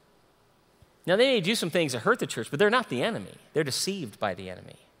 Now, they may do some things that hurt the church, but they're not the enemy. They're deceived by the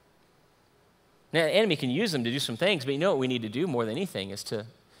enemy. Now, the enemy can use them to do some things, but what we need to do more than anything is to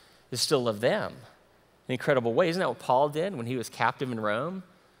still love them in an incredible way. Isn't that what Paul did when he was captive in Rome?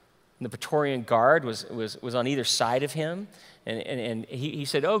 And the Praetorian Guard was on either side of him, and he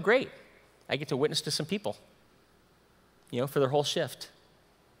said, oh, great, I get to witness to some people, for their whole shift.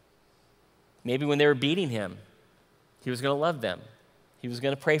 Maybe when they were beating him, he was going to love them. He was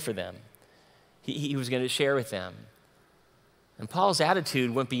going to pray for them. He was going to share with them. And Paul's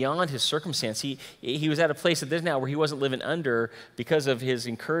attitude went beyond his circumstance. He was at a place at this now where he wasn't living under because of his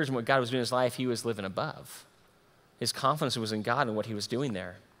encouragement, what God was doing in his life. He was living above. His confidence was in God and what he was doing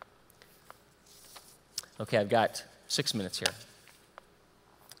there. Okay, I've got 6 minutes here.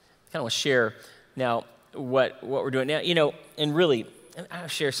 I kind of want to share now what we're doing now. And really, I'll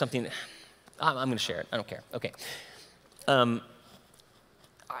share something. I'm going to share it. I don't care. Okay.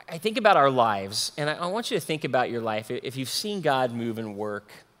 I think about our lives, and I want you to think about your life. If you've seen God move and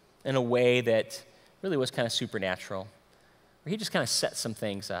work in a way that really was kind of supernatural, where he just kind of set some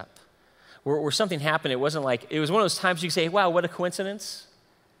things up, where something happened. It wasn't like, it was one of those times you could say, wow, what a coincidence.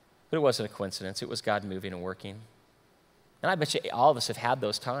 But it wasn't a coincidence. It was God moving and working. And I bet you all of us have had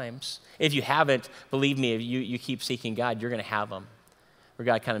those times. If you haven't, believe me, if you keep seeking God, you're going to have them, where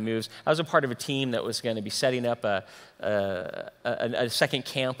God kind of moves. I was a part of a team that was going to be setting up a second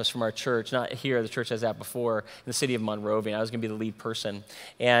campus from our church, not here, the church has that before, in the city of Monrovia. I was going to be the lead person.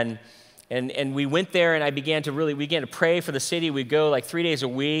 And we went there, and we began to pray for the city. We'd go like 3 days a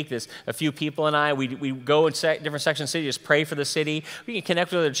week. There's a few people and I. We go in different sections of the city, just pray for the city. We can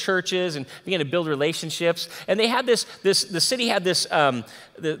connect with other churches and begin to build relationships. And they had the city had this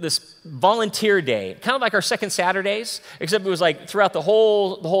volunteer day, kind of like our second Saturdays, except it was like throughout the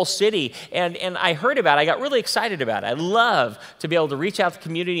whole city. And I heard about it. I got really excited about it. I love to be able to reach out to the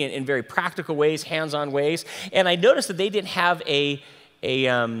community in very practical ways, hands-on ways. And I noticed that they didn't have a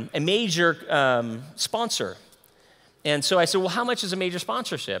major sponsor. And so I said, well, how much is a major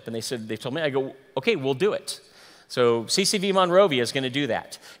sponsorship? And they told me, I go, okay, we'll do it. So CCV Monrovia is going to do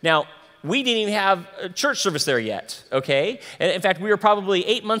that. Now, we didn't even have a church service there yet, okay? And in fact, we were probably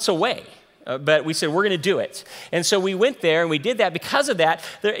 8 months away. But we said, we're going to do it. And so we went there, and we did that. Because of that,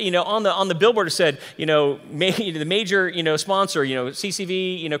 on the billboard it said, the major, sponsor,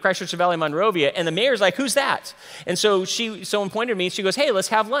 CCV, Christ Church of Valley Monrovia. And the mayor's like, who's that? And so someone pointed to me, and she goes, hey, let's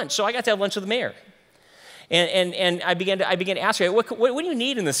have lunch. So I got to have lunch with the mayor. And I began to ask her, what do you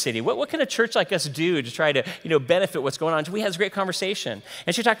need in the city? What can a church like us do to try to benefit what's going on? So we had this great conversation,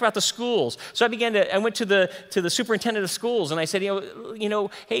 and she talked about the schools. So I went to the superintendent of schools, and I said,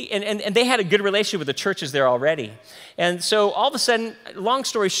 hey, and they had a good relationship with the churches there already. And so all of a sudden, long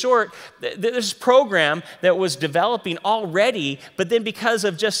story short, there's this program that was developing already, but then because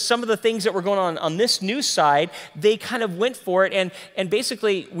of just some of the things that were going on this news side, they kind of went for it, and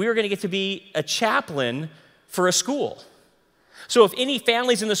basically we were going to get to be a chaplain for a school. So if any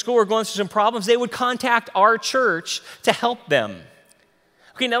families in the school were going through some problems, they would contact our church to help them.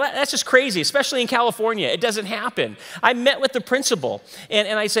 Okay, now that's just crazy, especially in California. It doesn't happen. I met with the principal,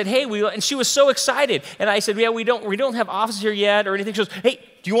 and I said, hey, and she was so excited. And I said, yeah, we don't have offices here yet or anything. She goes, hey,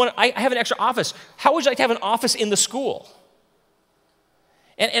 I have an extra office. How would you like to have an office in the school?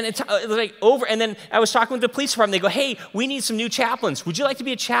 And it was like over, and then I was talking with the police department. They go, hey, we need some new chaplains. Would you like to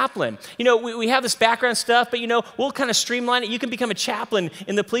be a chaplain? We have this background stuff, but we'll kind of streamline it. You can become a chaplain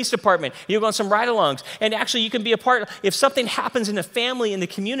in the police department. You'll go on some ride-alongs. And actually, you can be a part, if something happens in a family, in the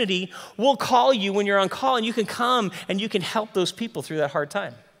community, we'll call you when you're on call, and you can come, and you can help those people through that hard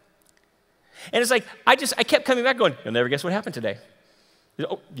time. And it's like, I kept coming back going, you'll never guess what happened today.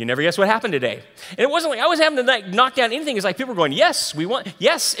 Oh, you never guess what happened today. And it wasn't like I was having to knock down anything. It's like people were going, yes, we want,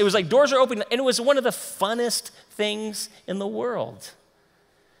 yes. It was like doors are open. And it was one of the funnest things in the world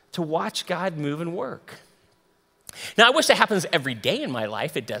to watch God move and work. Now, I wish that happens every day in my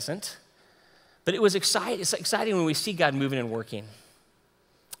life. It doesn't. But it was exciting. It's exciting when we see God moving and working.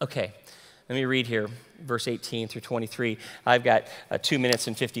 Okay, let me read here, verse 18 through 23. I've got 2 minutes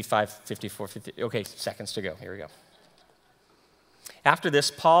and 54, seconds to go. Here we go. After this,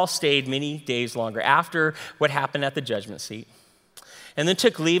 Paul stayed many days longer, after what happened at the judgment seat, and then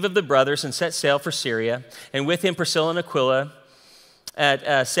took leave of the brothers and set sail for Syria, and with him Priscilla and Aquila. At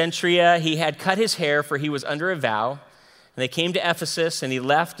Cenchrea, he had cut his hair, for he was under a vow. And they came to Ephesus, and he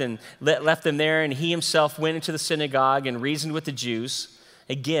left them there, and he himself went into the synagogue and reasoned with the Jews,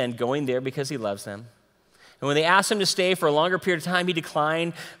 again, going there because he loves them. And when they asked him to stay for a longer period of time, he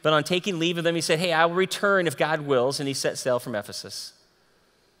declined. But on taking leave of them, he said, hey, I will return if God wills. And he set sail from Ephesus.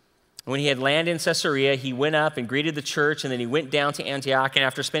 When he had landed in Caesarea, he went up and greeted the church, and then he went down to Antioch. And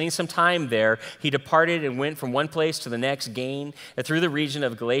after spending some time there, he departed and went from one place to the next, gained through the region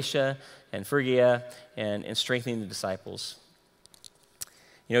of Galatia and Phrygia, and strengthening the disciples.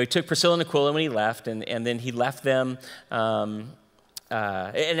 He took Priscilla and Aquila when he left, and then he left them.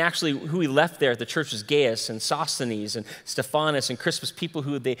 And actually, who he left there at the church was Gaius and Sosthenes and Stephanas and Crispus, people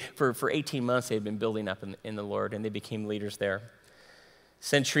who for 18 months they had been building up in the Lord, and they became leaders there.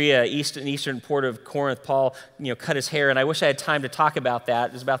 Cenchrea, eastern port of Corinth, Paul, cut his hair, and I wish I had time to talk about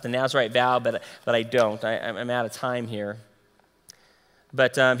that. It was about the Nazarite vow, but I don't. I'm out of time here.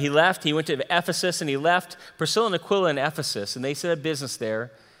 But he left. He went to Ephesus, and he left Priscilla and Aquila in Ephesus, and they set up business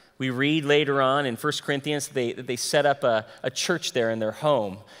there. We read later on in 1 Corinthians that they set up a church there in their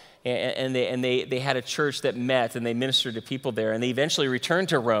home. And they had a church that met, and they ministered to people there. And they eventually returned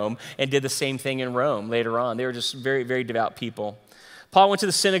to Rome and did the same thing in Rome later on. They were just very, very devout people. Paul went to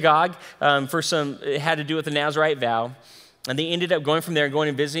the synagogue it had to do with the Nazarite vow. And they ended up going from there, going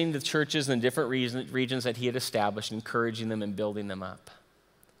and visiting the churches in the different regions that he had established, encouraging them and building them up.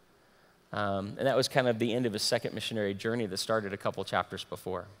 And that was kind of the end of his second missionary journey that started a couple chapters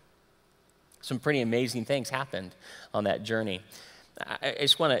before. Some pretty amazing things happened on that journey. I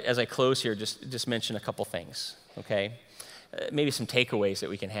just want to, as I close here, just mention a couple things, okay? Maybe some takeaways that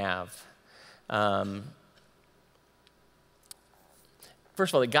we can have.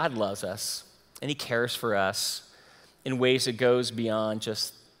 First of all, that God loves us, and he cares for us in ways that goes beyond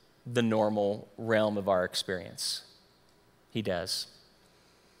just the normal realm of our experience. He does.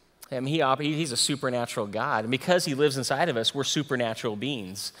 I mean, he's a supernatural God, and because he lives inside of us, we're supernatural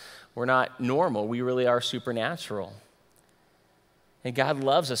beings. We're not normal. We really are supernatural. And God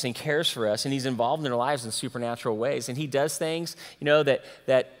loves us and cares for us, and he's involved in our lives in supernatural ways. And he does things,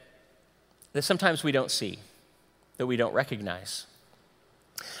 that sometimes we don't see, that we don't recognize.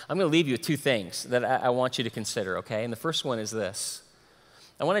 I'm going to leave you with two things that I want you to consider, okay? And the first one is this.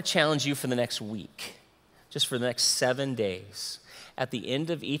 I want to challenge you for the next week, just for the next 7 days, at the end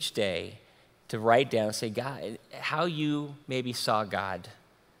of each day, to write down and say, God, how you maybe saw God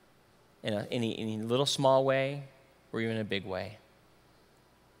in any little small way or even a big way.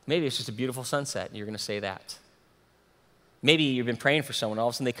 Maybe it's just a beautiful sunset, and you're going to say that. Maybe you've been praying for someone, all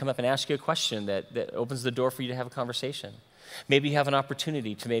of a sudden they come up and ask you a question that opens the door for you to have a conversation. Maybe you have an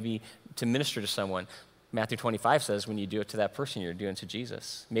opportunity to minister to someone. Matthew 25 says when you do it to that person, you're doing it to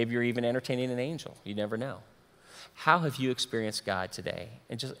Jesus. Maybe you're even entertaining an angel. You never know. How have you experienced God today?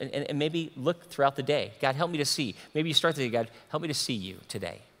 And maybe look throughout the day. God, help me to see. Maybe you start the day, God, help me to see you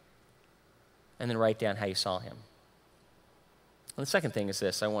today. And then write down how you saw him. And the second thing is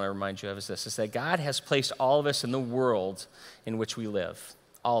this, I want to remind you of is that God has placed all of us in the world in which we live.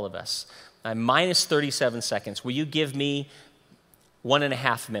 All of us. I'm minus 37 seconds. Will you give me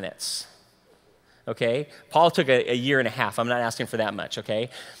 1.5 minutes? Okay? Paul took a year and a half. I'm not asking for that much, okay?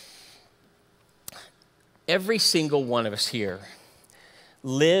 Every single one of us here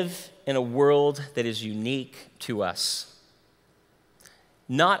live in a world that is unique to us.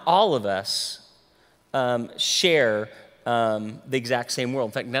 Not all of us share the exact same world.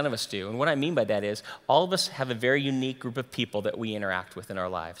 In fact, none of us do. And what I mean by that is all of us have a very unique group of people that we interact with in our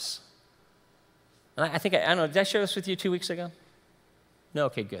lives. And I don't know, did I share this with you 2 weeks ago? No?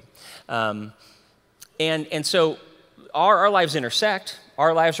 Okay, good. And so our lives intersect.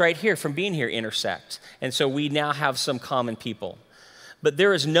 Our lives right here from being here intersect. And so we now have some common people. But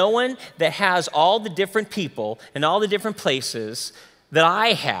there is no one that has all the different people and all the different places that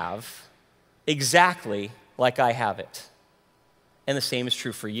I have exactly like I have it. And the same is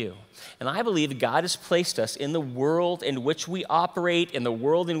true for you. And I believe that God has placed us in the world in which we operate, in the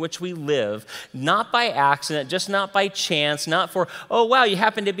world in which we live, not by accident, just not by chance, not for, oh, wow, you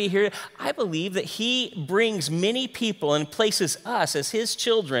happen to be here. I believe that he brings many people and places us as his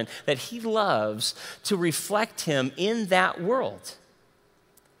children that he loves to reflect him in that world,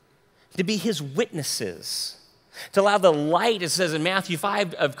 to be his witnesses. To allow the light, it says in Matthew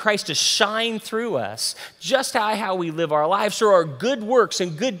 5, of Christ to shine through us, just how we live our lives, through our good works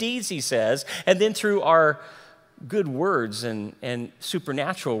and good deeds, he says, and then through our good words and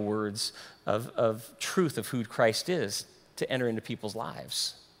supernatural words of truth of who Christ is to enter into people's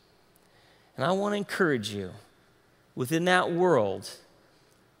lives. And I want to encourage you, within that world,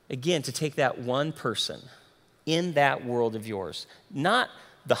 again, to take that one person in that world of yours, not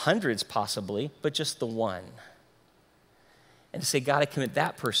the hundreds possibly, but just the one. And to say, God, I commit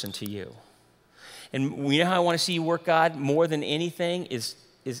that person to you. And you know how I want to see you work, God, more than anything is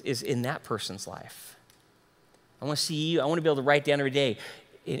in that person's life. I want to see you, I want to be able to write down every day,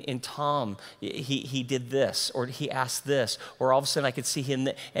 in Tom, he did this, or he asked this, or all of a sudden I could see him,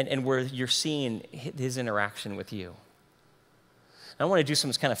 and where you're seeing his interaction with you. I want to do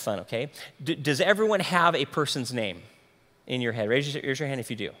something that's kind of fun, okay? Does everyone have a person's name in your head? Raise your hand if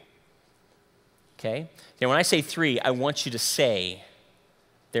you do. Okay? Now, when I say 3, I want you to say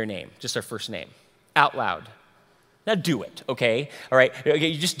their name, just their first name, out loud. Now do it, okay? All right? Okay,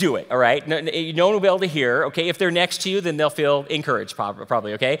 you just do it, all right? No one will be able to hear, okay? If they're next to you, then they'll feel encouraged,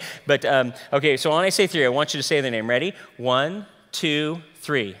 probably, okay? But, okay, so when I say 3, I want you to say their name. Ready? 1, 2,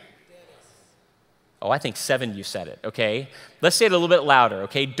 3. Oh, I think 7 you said it, okay? Let's say it a little bit louder,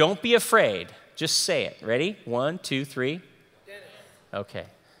 okay? Don't be afraid. Just say it. Ready? 1, 2, 3. Okay.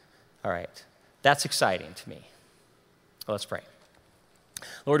 All right. That's exciting to me. Let's pray.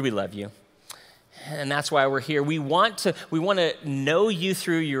 Lord, we love you. And that's why we're here. We want to know you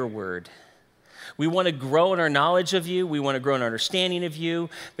through your word. We want to grow in our knowledge of you. We want to grow in our understanding of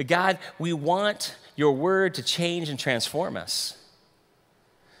you. But God, we want your word to change and transform us.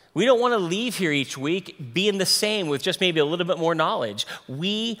 We don't want to leave here each week being the same with just maybe a little bit more knowledge.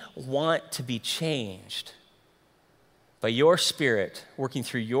 We want to be changed by your Spirit working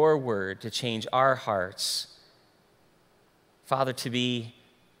through your word to change our hearts. Father, to be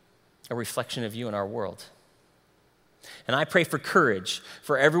a reflection of you in our world. And I pray for courage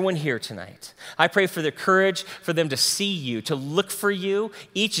for everyone here tonight. I pray for the courage for them to see you, to look for you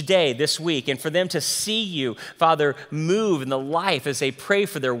each day this week, and for them to see you, Father, move in the life as they pray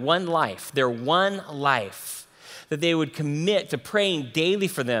for their one life, that they would commit to praying daily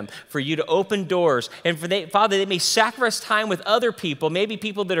for them, for you to open doors, and Father, they may sacrifice time with other people, maybe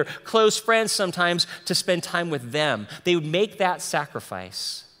people that are close friends sometimes, to spend time with them. They would make that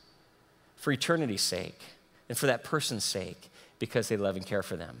sacrifice for eternity's sake and for that person's sake because they love and care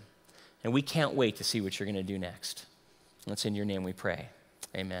for them. And we can't wait to see what you're going to do next. It's in your name we pray.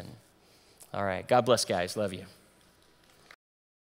 Amen. All right. God bless, guys. Love you.